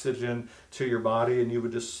more oxygen to your body, and you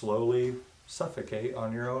would just slowly suffocate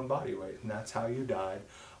on your own body weight. And that's how you died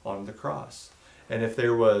on the cross. And if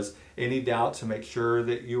there was any doubt, to make sure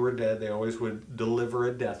that you were dead, they always would deliver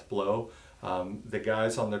a death blow. The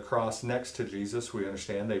guys on the cross next to Jesus, we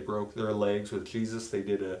understand, they broke their legs with Jesus. They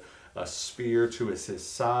did a spear to his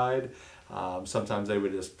side. Sometimes they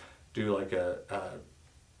would just do like a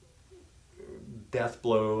death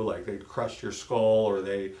blow, like they'd crush your skull, or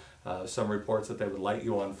they some reports that they would light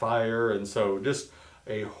you on fire. And so just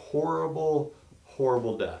a horrible,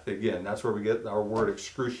 horrible death. Again, that's where we get our word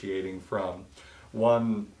excruciating from.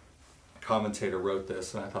 One commentator wrote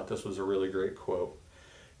this, and I thought this was a really great quote.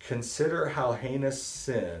 "Consider how heinous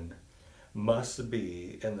sin must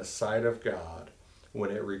be in the sight of God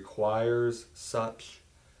when it requires such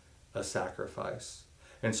a sacrifice."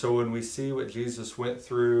 And so when we see what Jesus went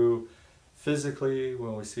through physically,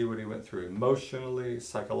 when we see what he went through emotionally,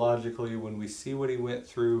 psychologically, when we see what he went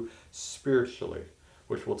through spiritually,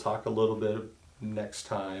 which we'll talk a little bit next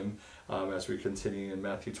time as we continue in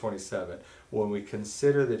Matthew 27, when we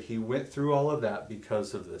consider that he went through all of that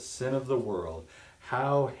because of the sin of the world,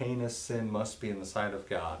 how heinous sin must be in the sight of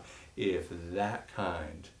God if that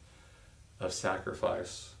kind of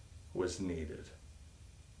sacrifice was needed.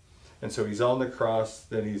 And so he's on the cross,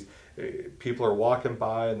 then people are walking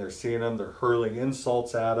by and they're seeing him, they're hurling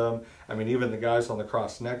insults at him. I mean, even the guys on the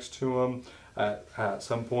cross next to him at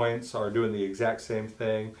some points are doing the exact same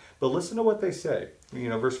thing. But listen to what they say.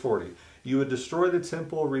 Verse 40, "You would destroy the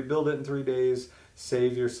temple, rebuild it in 3 days,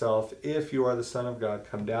 save yourself. If you are the Son of God,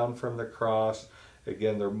 come down from the cross."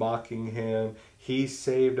 Again, they're mocking him. He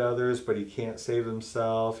saved others, but he can't save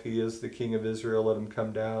himself. He is the King of Israel. Let him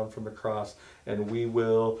come down from the cross, and we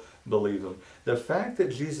will believe him. The fact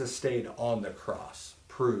that Jesus stayed on the cross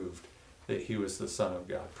proved that he was the Son of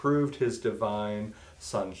God, proved his divine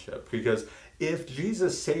sonship. Because if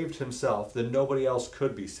Jesus saved himself, then nobody else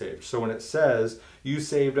could be saved. So when it says, you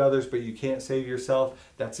saved others, but you can't save yourself,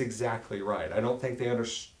 that's exactly right. I don't think they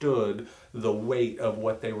understood the weight of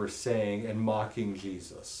what they were saying and mocking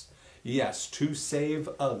Jesus. Yes, to save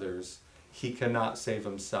others, he cannot save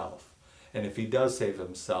himself. And if he does save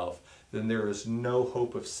himself, then there is no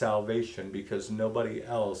hope of salvation, because nobody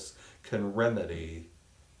else can remedy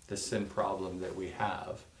the sin problem that we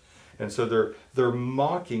have. And so they're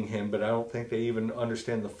mocking him, but I don't think they even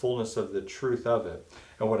understand the fullness of the truth of it.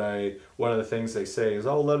 And one of the things they say is,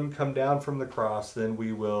 "Oh, let him come down from the cross, then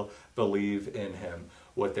we will believe in him."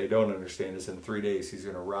 What they don't understand is in 3 days he's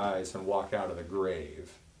going to rise and walk out of the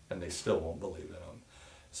grave, and they still won't believe in him.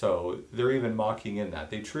 So they're even mocking in that.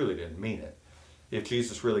 They truly didn't mean it. If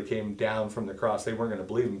Jesus really came down from the cross, they weren't going to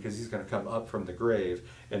believe him, because he's going to come up from the grave,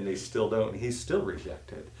 and they still don't. He's still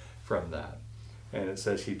rejected from that. And it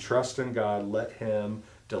says, he trusts in God, let him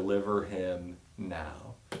deliver him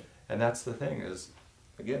now. And that's the thing is,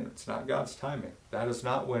 again, it's not God's timing. That is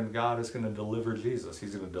not when God is going to deliver Jesus.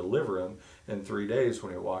 He's going to deliver him in 3 days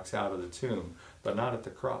when he walks out of the tomb, but not at the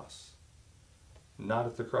cross. Not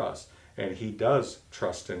at the cross. And he does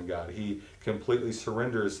trust in God. He completely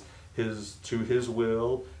surrenders to his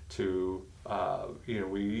will, to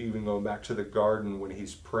we even go back to the garden when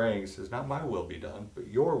he's praying, he says, "Not my will be done, but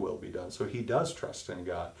your will be done." So he does trust in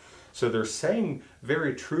God. So they're saying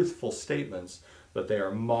very truthful statements, but they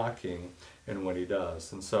are mocking in what he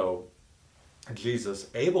does. And so Jesus,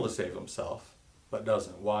 able to save himself, but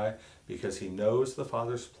doesn't. Why? Because he knows the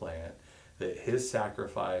Father's plan, that his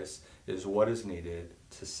sacrifice is what is needed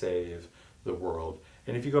to save the world.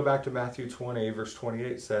 And if you go back to Matthew 20, verse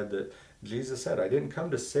 28, said that Jesus said, "I didn't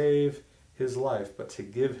come to save his life, but to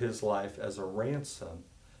give his life as a ransom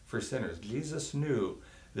for sinners." Jesus knew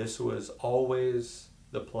this was always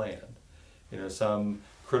the plan. Some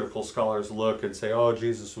critical scholars look and say, oh,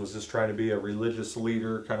 Jesus was just trying to be a religious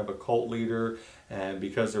leader, kind of a cult leader, and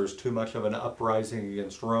because there was too much of an uprising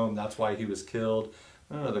against Rome, that's why he was killed.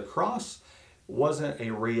 No, the cross wasn't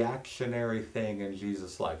a reactionary thing in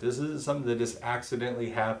Jesus' life. This isn't something that just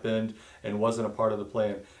accidentally happened and wasn't a part of the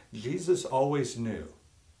plan. Jesus always knew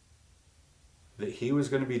that he was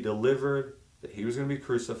going to be delivered, that he was going to be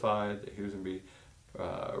crucified, that he was going to be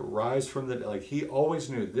rise from the dead. Like, he always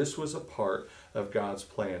knew this was a part of God's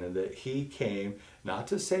plan, and that he came not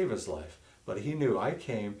to save his life, but he knew, I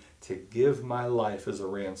came to give my life as a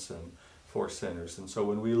ransom for sinners. And so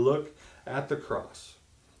when we look at the cross,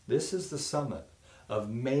 this is the summit of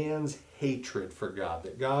man's hatred for God,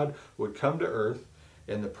 that God would come to earth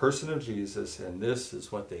in the person of Jesus, and this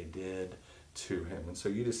is what they did to him. And so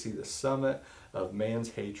you just see the summit of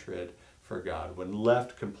man's hatred for God. When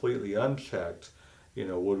left completely unchecked,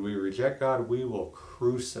 would we reject God? We will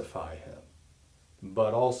crucify him.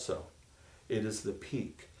 But also, it is the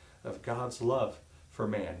peak of God's love for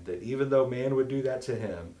man, that even though man would do that to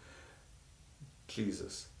him,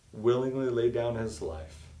 Jesus willingly laid down his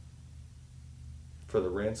life for the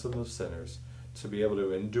ransom of sinners, to be able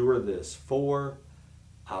to endure this for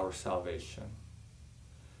our salvation.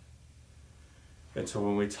 And so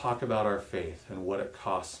when we talk about our faith and what it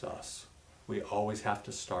cost us, we always have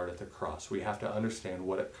to start at the cross. We have to understand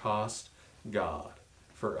what it cost God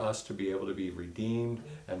for us to be able to be redeemed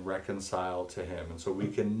and reconciled to him. And so we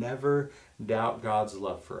can never doubt God's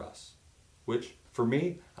love for us, which for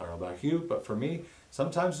me, I don't know about you, but for me,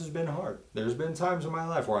 sometimes has been hard. There's been times in my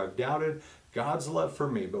life where I've doubted God's love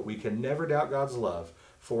for me, but we can never doubt God's love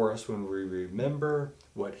for us when we remember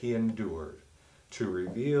what he endured to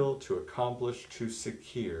reveal, to accomplish, to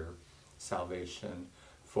secure salvation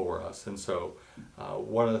for us. And so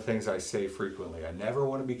one of the things I say frequently, I never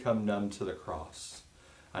want to become numb to the cross.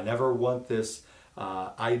 I never want this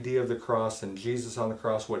idea of the cross and Jesus on the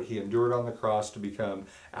cross, what he endured on the cross, to become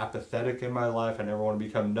apathetic in my life. I never want to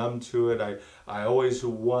become numb to it. I always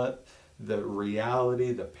want the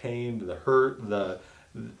reality, the pain, the hurt,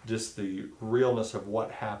 just the realness of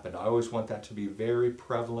what happened. I always want that to be very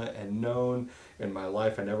prevalent and known in my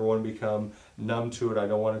life. I never want to become numb to it. I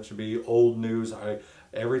don't want it to be old news.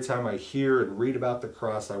 Every time I hear and read about the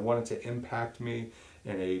cross, I want it to impact me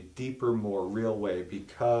in a deeper, more real way,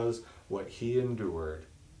 because what he endured,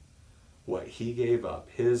 what he gave up,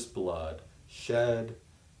 his blood shed,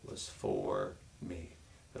 was for me.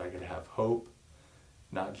 That I could have hope,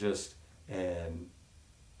 not just in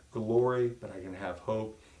glory, but I can have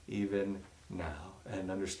hope even now.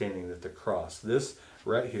 And understanding that the cross, this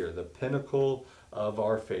right here, the pinnacle of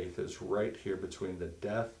our faith, is right here between the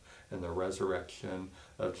death and the resurrection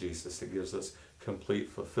of Jesus. It gives us complete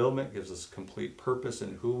fulfillment, gives us complete purpose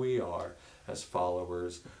in who we are as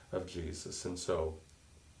followers of Jesus. And so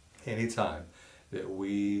anytime that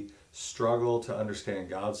we struggle to understand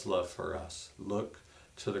God's love for us, look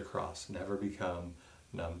to the cross. Never become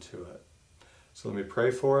numb to it. So let me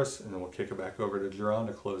pray for us, and then we'll kick it back over to Jerron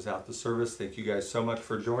to close out the service. Thank you guys so much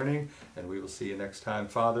for joining, and we will see you next time.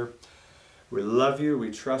 Father, we love you,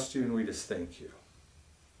 we trust you, and we just thank you.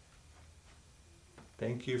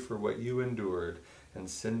 Thank you for what you endured in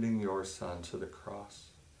sending your son to the cross.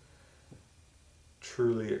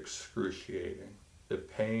 Truly excruciating. The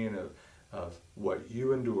pain of what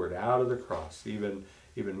you endured out of the cross.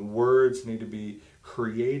 Even words need to be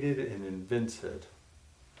created and invented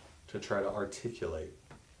to try to articulate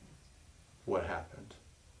what happened.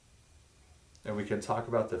 And we can talk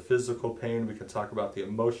about the physical pain, we can talk about the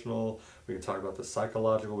emotional, we can talk about the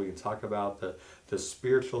psychological, we can talk about the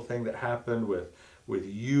spiritual thing that happened with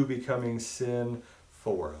you becoming sin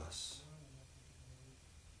for us.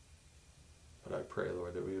 But I pray,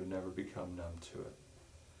 Lord, that we would never become numb to it.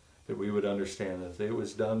 That we would understand that it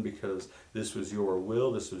was done because this was your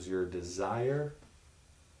will, this was your desire,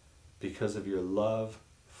 because of your love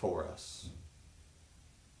for us.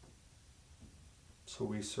 So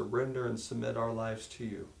we surrender and submit our lives to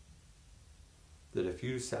you. That if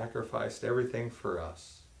you sacrificed everything for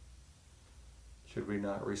us, should we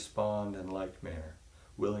not respond in like manner,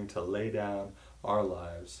 willing to lay down our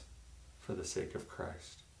lives for the sake of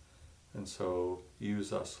Christ? And so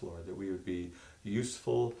use us, Lord, that we would be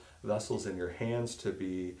useful vessels in your hands, to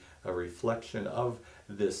be a reflection of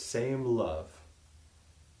this same love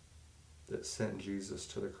that sent Jesus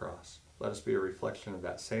to the cross. Let us be a reflection of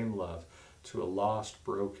that same love to a lost,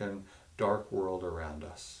 broken, dark world around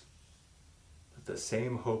us. That the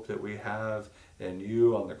same hope that we have in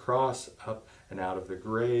you on the cross, up and out of the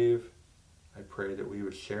grave, I pray that we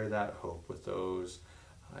would share that hope with those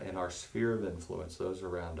in our sphere of influence, those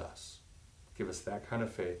around us. Give us that kind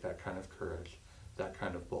of faith, that kind of courage, that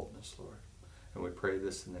kind of boldness, Lord. And we pray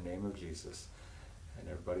this in the name of Jesus. And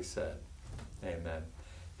everybody said, amen.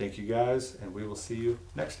 Thank you guys, and we will see you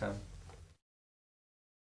next time.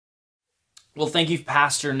 Well, thank you,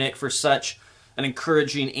 Pastor Nick, for such an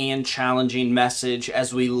encouraging and challenging message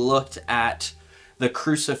as we looked at the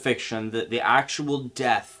crucifixion, the actual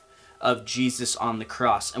death of Jesus on the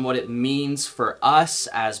cross, and what it means for us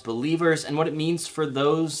as believers, and what it means for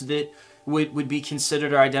those that would be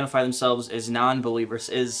considered or identify themselves as non-believers.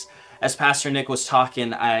 As Pastor Nick was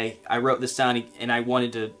talking, I wrote this down, and I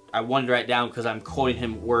wanted to write it down because I'm quoting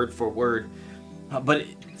him word for word. But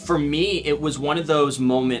for me, it was one of those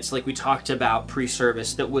moments, like we talked about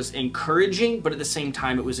pre-service, that was encouraging, but at the same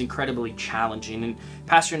time, it was incredibly challenging. And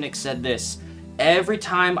Pastor Nick said this: every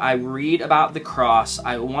time I read about the cross,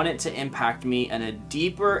 I want it to impact me in a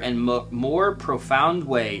deeper and more profound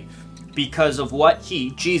way because of what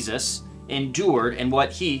he, Jesus, endured and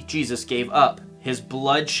what he, Jesus, gave up. His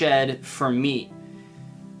blood shed for me.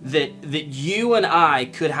 That you and I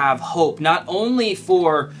could have hope, not only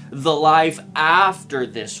for the life after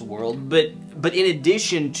this world, but in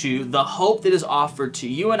addition to the hope that is offered to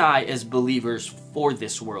you and I as believers for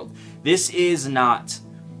this world. This is not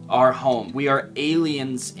our home. We are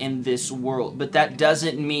aliens in this world, but that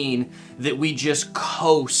doesn't mean that we just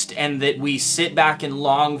coast and that we sit back and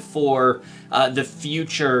long for the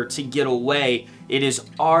future to get away. It is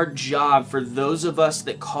our job, for those of us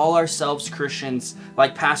that call ourselves Christians,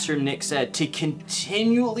 like Pastor Nick said, to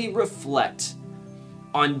continually reflect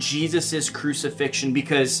on Jesus' crucifixion,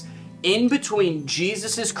 because in between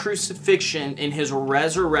Jesus' crucifixion and his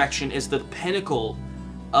resurrection is the pinnacle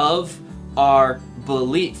of our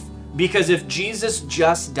belief. Because if Jesus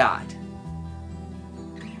just died,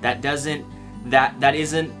 that isn't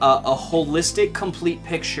a holistic, complete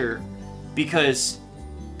picture, because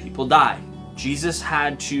people die. Jesus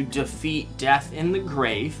had to defeat death in the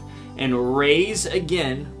grave and raise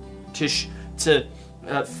again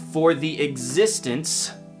for the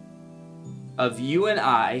existence of you and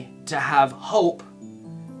I to have hope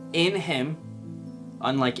in him,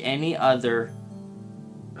 unlike any other.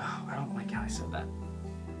 Oh, I don't like how I said that.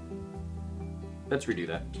 Let's redo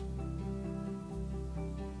that.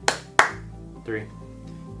 3,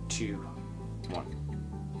 2, 1.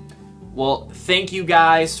 Well, thank you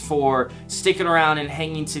guys for sticking around and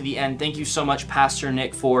hanging to the end. Thank you so much, Pastor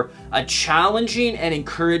Nick, for a challenging and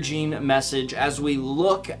encouraging message as we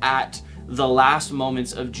look at the last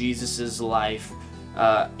moments of Jesus's life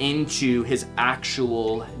into his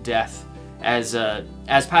actual death. As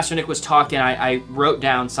Pastor Nick was talking, I wrote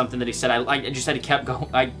down something that he said. I just had to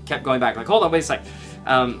I kept going back. Like, hold on, wait a sec.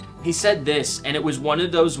 He said this, and it was one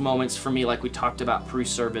of those moments for me, like we talked about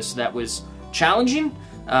pre-service, that was challenging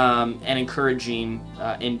and encouraging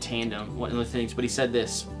in tandem. One of the things, but he said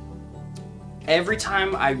this: every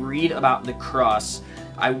time I read about the cross,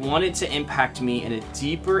 I want it to impact me in a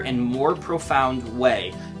deeper and more profound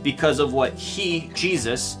way because of what he,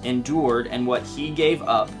 Jesus, endured and what he gave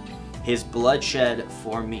up, his blood shed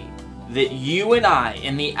for me. That you and I,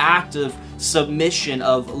 in the act of submission,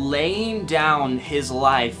 of laying down his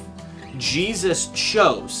life, Jesus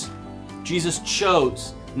chose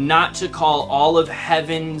not to call all of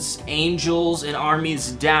heaven's angels and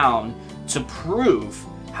armies down to prove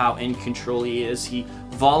how in control he is. He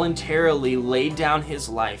voluntarily laid down his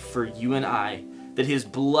life for you and I, that his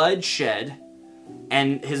blood shed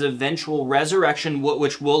and his eventual resurrection,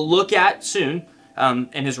 which we'll look at soon,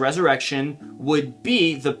 and his resurrection would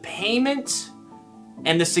be the payment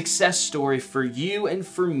and the success story for you and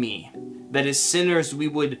for me, that as sinners we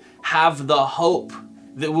would have the hope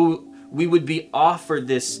that we would be offered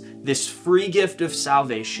this free gift of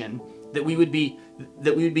salvation, that we would be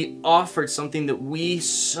offered something that we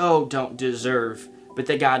so don't deserve, but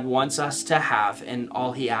that God wants us to have, and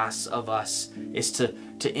all he asks of us is to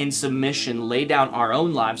in submission lay down our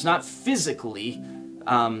own lives, not physically,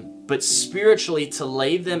 but spiritually, to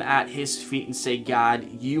lay them at his feet and say,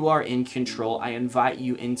 God, you are in control. I invite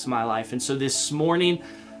you into my life. And so this morning,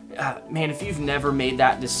 man, if you've never made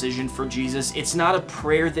that decision for Jesus, it's not a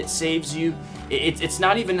prayer that saves you. It's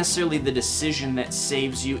not even necessarily the decision that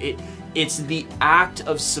saves you. It's the act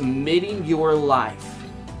of submitting your life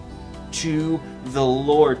to the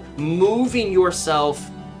Lord, moving yourself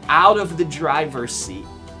out of the driver's seat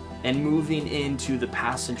and moving into the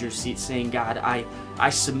passenger seat, saying, God, I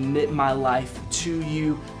submit my life to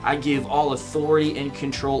you. I give all authority and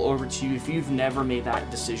control over to you. If you've never made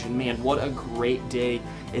that decision, man, what a great day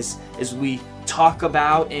as we talk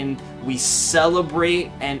about and we celebrate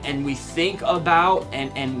and we think about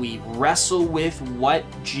and we wrestle with what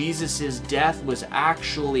Jesus' death was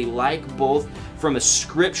actually like, both from a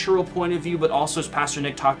scriptural point of view, but also, as Pastor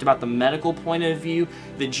Nick talked about, the medical point of view,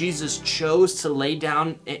 that Jesus chose to lay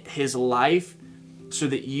down his life so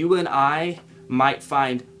that you and I might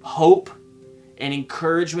find hope and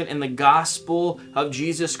encouragement in the gospel of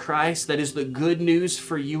Jesus Christ. That is the good news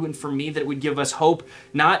for you and for me, that would give us hope,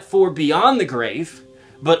 not for beyond the grave,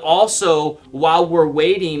 but also while we're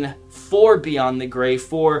waiting for beyond the grave,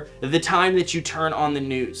 for the time that you turn on the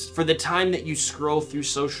news, for the time that you scroll through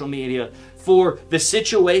social media, for the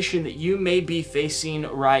situation that you may be facing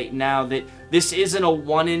right now, that this isn't a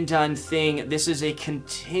one and done thing. This is a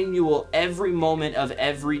continual, every moment of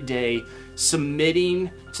every day, submitting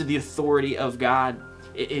to the authority of God.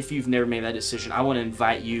 If you've never made that decision, I want to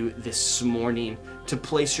invite you this morning to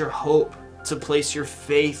place your hope, to place your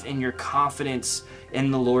faith and your confidence in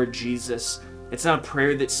the Lord Jesus. It's not a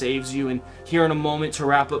prayer that saves you, and here in a moment to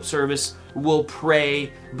wrap up service, we'll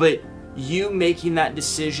pray, but you making that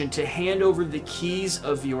decision to hand over the keys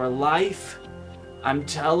of your life, I'm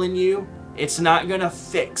telling you, it's not going to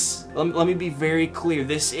fix. Let me be very clear.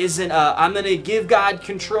 This isn't I'm going to give God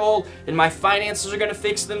control and my finances are going to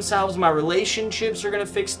fix themselves, my relationships are going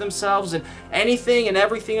to fix themselves, and anything and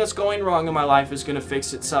everything that's going wrong in my life is going to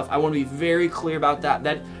fix itself. I want to be very clear about that.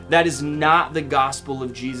 That is not the gospel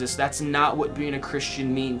of Jesus. That's not what being a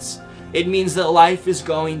Christian means. It means that life is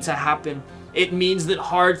going to happen. It means that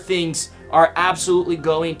hard things are absolutely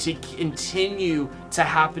going to continue to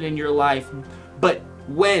happen in your life. But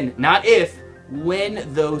when, not if,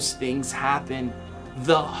 when those things happen,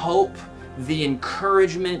 the hope, the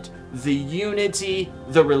encouragement, the unity,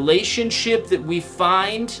 the relationship that we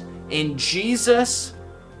find in Jesus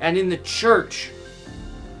and in the church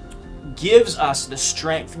gives us the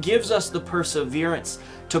strength, gives us the perseverance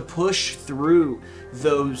to push through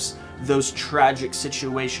those tragic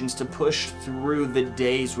situations, to push through the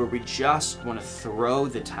days where we just want to throw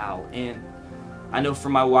the towel in. I know for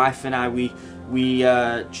my wife and I, we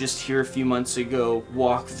just here a few months ago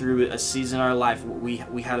walked through a season in our life. We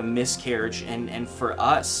had a miscarriage, and for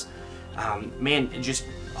us, man, just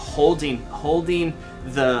holding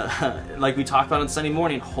the like we talked about on Sunday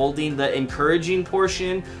morning, holding the encouraging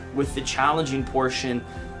portion with the challenging portion.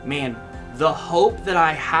 Man, the hope that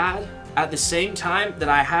I had at the same time that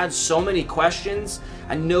I had so many questions.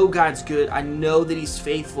 I know God's good. I know that He's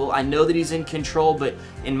faithful. I know that He's in control. But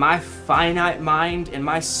in my finite mind, in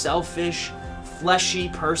my selfish, fleshy,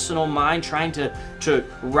 personal mind, trying to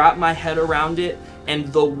wrap my head around it,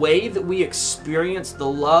 and the way that we experience the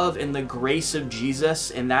love and the grace of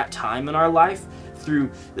Jesus in that time in our life,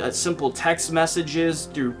 through simple text messages,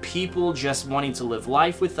 through people just wanting to live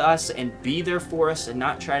life with us and be there for us and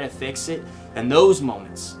not try to fix it. And those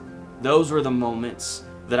moments, those were the moments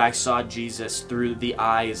that I saw Jesus through the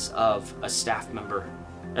eyes of a staff member.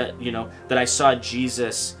 That I saw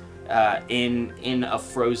Jesus in a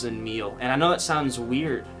frozen meal. And I know it sounds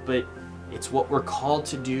weird, but it's what we're called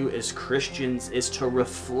to do as Christians, is to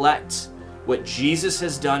reflect what Jesus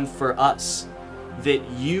has done for us. That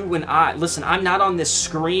you and I, listen, I'm not on this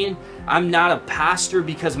screen. I'm not a pastor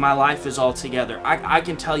because my life is all together. I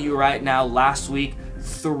can tell you right now, last week,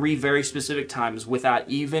 3 very specific times, without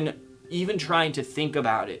even trying to think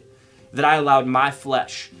about it, that I allowed my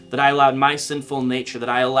flesh, that I allowed my sinful nature, that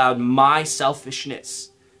I allowed my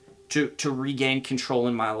selfishness to regain control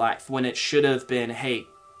in my life, when it should have been, hey,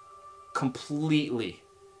 completely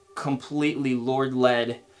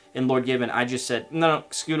Lord-led and Lord-given. I just said, no,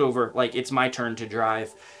 scoot over, like it's my turn to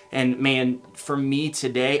drive. And man, for me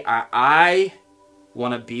today, I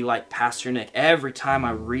want to be like Pastor Nick. Every time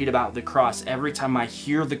I read about the cross, every time I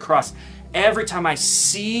hear the cross, every time I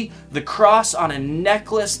see the cross on a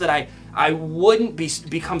necklace, that I wouldn't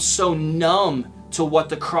become so numb to what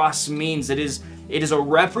the cross means. It is a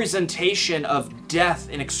representation of death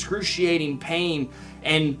and excruciating pain.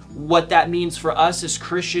 And what that means for us as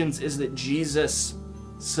Christians is that Jesus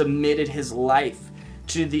submitted His life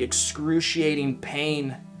to the excruciating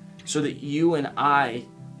pain so that you and I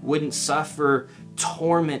wouldn't suffer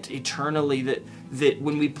torment eternally, that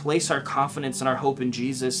when we place our confidence and our hope in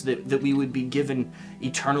Jesus, that we would be given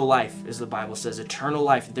eternal life, as the Bible says, eternal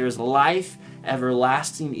life. There is life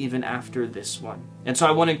everlasting even after this one. And so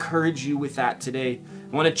I want to encourage you with that today.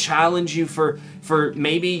 I want to challenge you for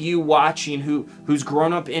maybe you watching who's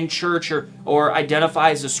grown up in church or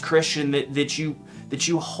identifies as Christian, that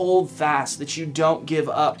you hold fast, that you don't give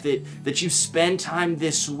up, that you spend time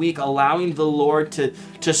this week allowing the Lord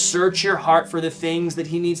to search your heart for the things that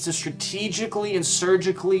He needs to strategically and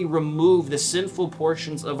surgically remove, the sinful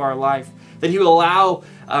portions of our life, that he would allow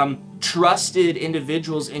trusted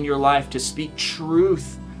individuals in your life to speak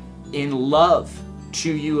truth in love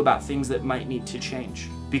to you about things that might need to change,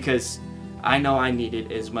 because I know I need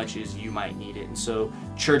it as much as you might need it. And so,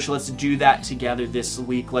 church, let's do that together this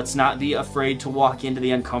week. Let's not be afraid to walk into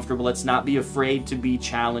the uncomfortable. Let's not be afraid to be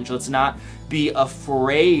challenged. Let's not be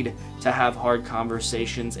afraid to have hard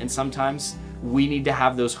conversations. And sometimes we need to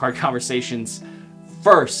have those hard conversations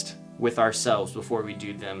first with ourselves before we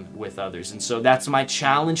do them with others. And so that's my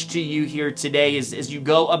challenge to you here today, is as you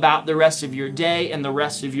go about the rest of your day and the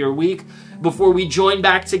rest of your week, before we join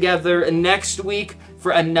back together next week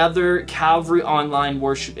for another Calvary Online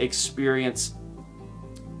worship experience.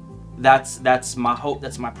 That's my hope,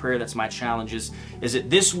 that's my prayer, that's my challenge, is that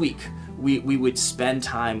this week we would spend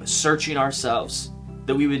time searching ourselves,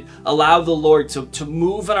 that we would allow the Lord to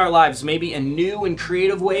move in our lives, maybe in new and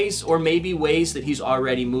creative ways, or maybe ways that he's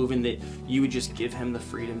already moving, that you would just give him the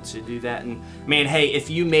freedom to do that. And man, hey, if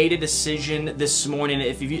you made a decision this morning,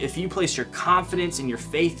 if you place your confidence and your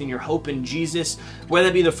faith and your hope in Jesus, whether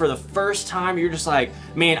it be for the first time, or you're just like,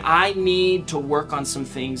 man, I need to work on some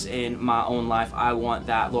things in my own life, I want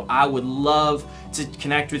that, Lord, I would love to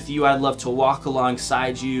connect with you, I'd love to walk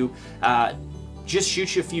alongside you. Just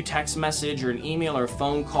shoot you a few text message or an email or a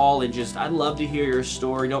phone call, and I'd love to hear your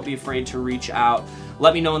story. Don't be afraid to reach out.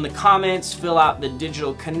 Let me know in the comments, fill out the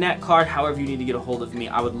digital connect card, however you need to get a hold of me.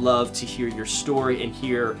 I would love to hear your story and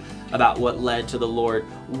hear about what led to the Lord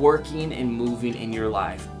working and moving in your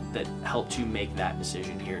life that helped you make that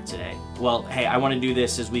decision here today. Well, hey, I want to do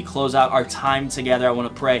this as we close out our time together. I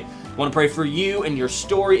want to pray. I want to pray for you and your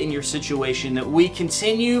story and your situation, that we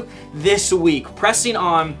continue this week pressing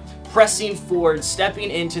on, pressing forward, stepping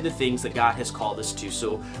into the things that God has called us to.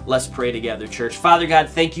 So let's pray together, church. Father God,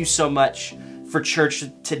 thank you so much for church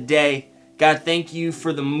today. God, thank you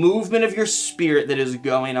for the movement of your Spirit that is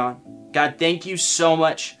going on. God, thank you so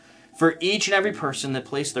much for each and every person that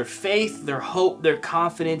placed their faith, their hope, their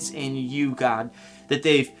confidence in you, God, that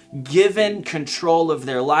they've given control of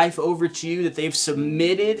their life over to you, that they've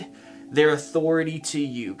submitted their authority to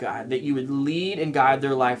you, God, that you would lead and guide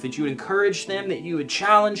their life, that you would encourage them, that you would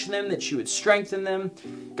challenge them, that you would strengthen them,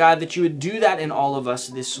 God, that you would do that in all of us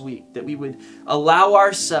this week, that we would allow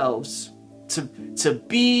ourselves to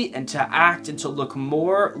be and to act and to look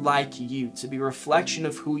more like you, to be a reflection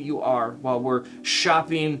of who you are while we're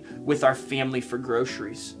shopping with our family for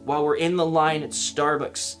groceries, while we're in the line at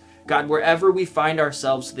Starbucks. God, wherever we find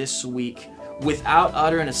ourselves this week, without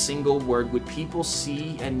uttering a single word, would people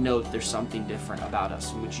see and know that there's something different about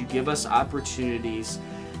us? And would you give us opportunities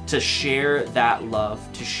to share that love,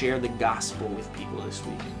 to share the gospel with people this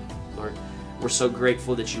week? Lord, we're so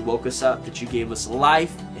grateful that you woke us up, that you gave us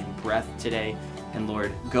life and breath today. And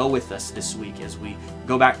Lord, go with us this week as we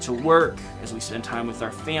go back to work, as we spend time with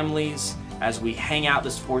our families, as we hang out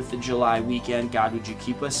this 4th of July weekend. God, would you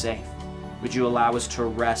keep us safe? Would you allow us to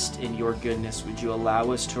rest in your goodness? Would you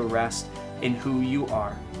allow us to rest in who you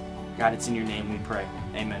are? God, it's in your name we pray.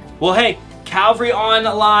 Amen. Well, hey, Calvary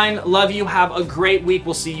Online, love you. Have a great week.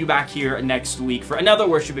 We'll see you back here next week for another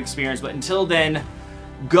worship experience. But until then,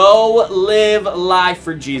 go live life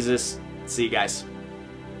for Jesus. See you guys.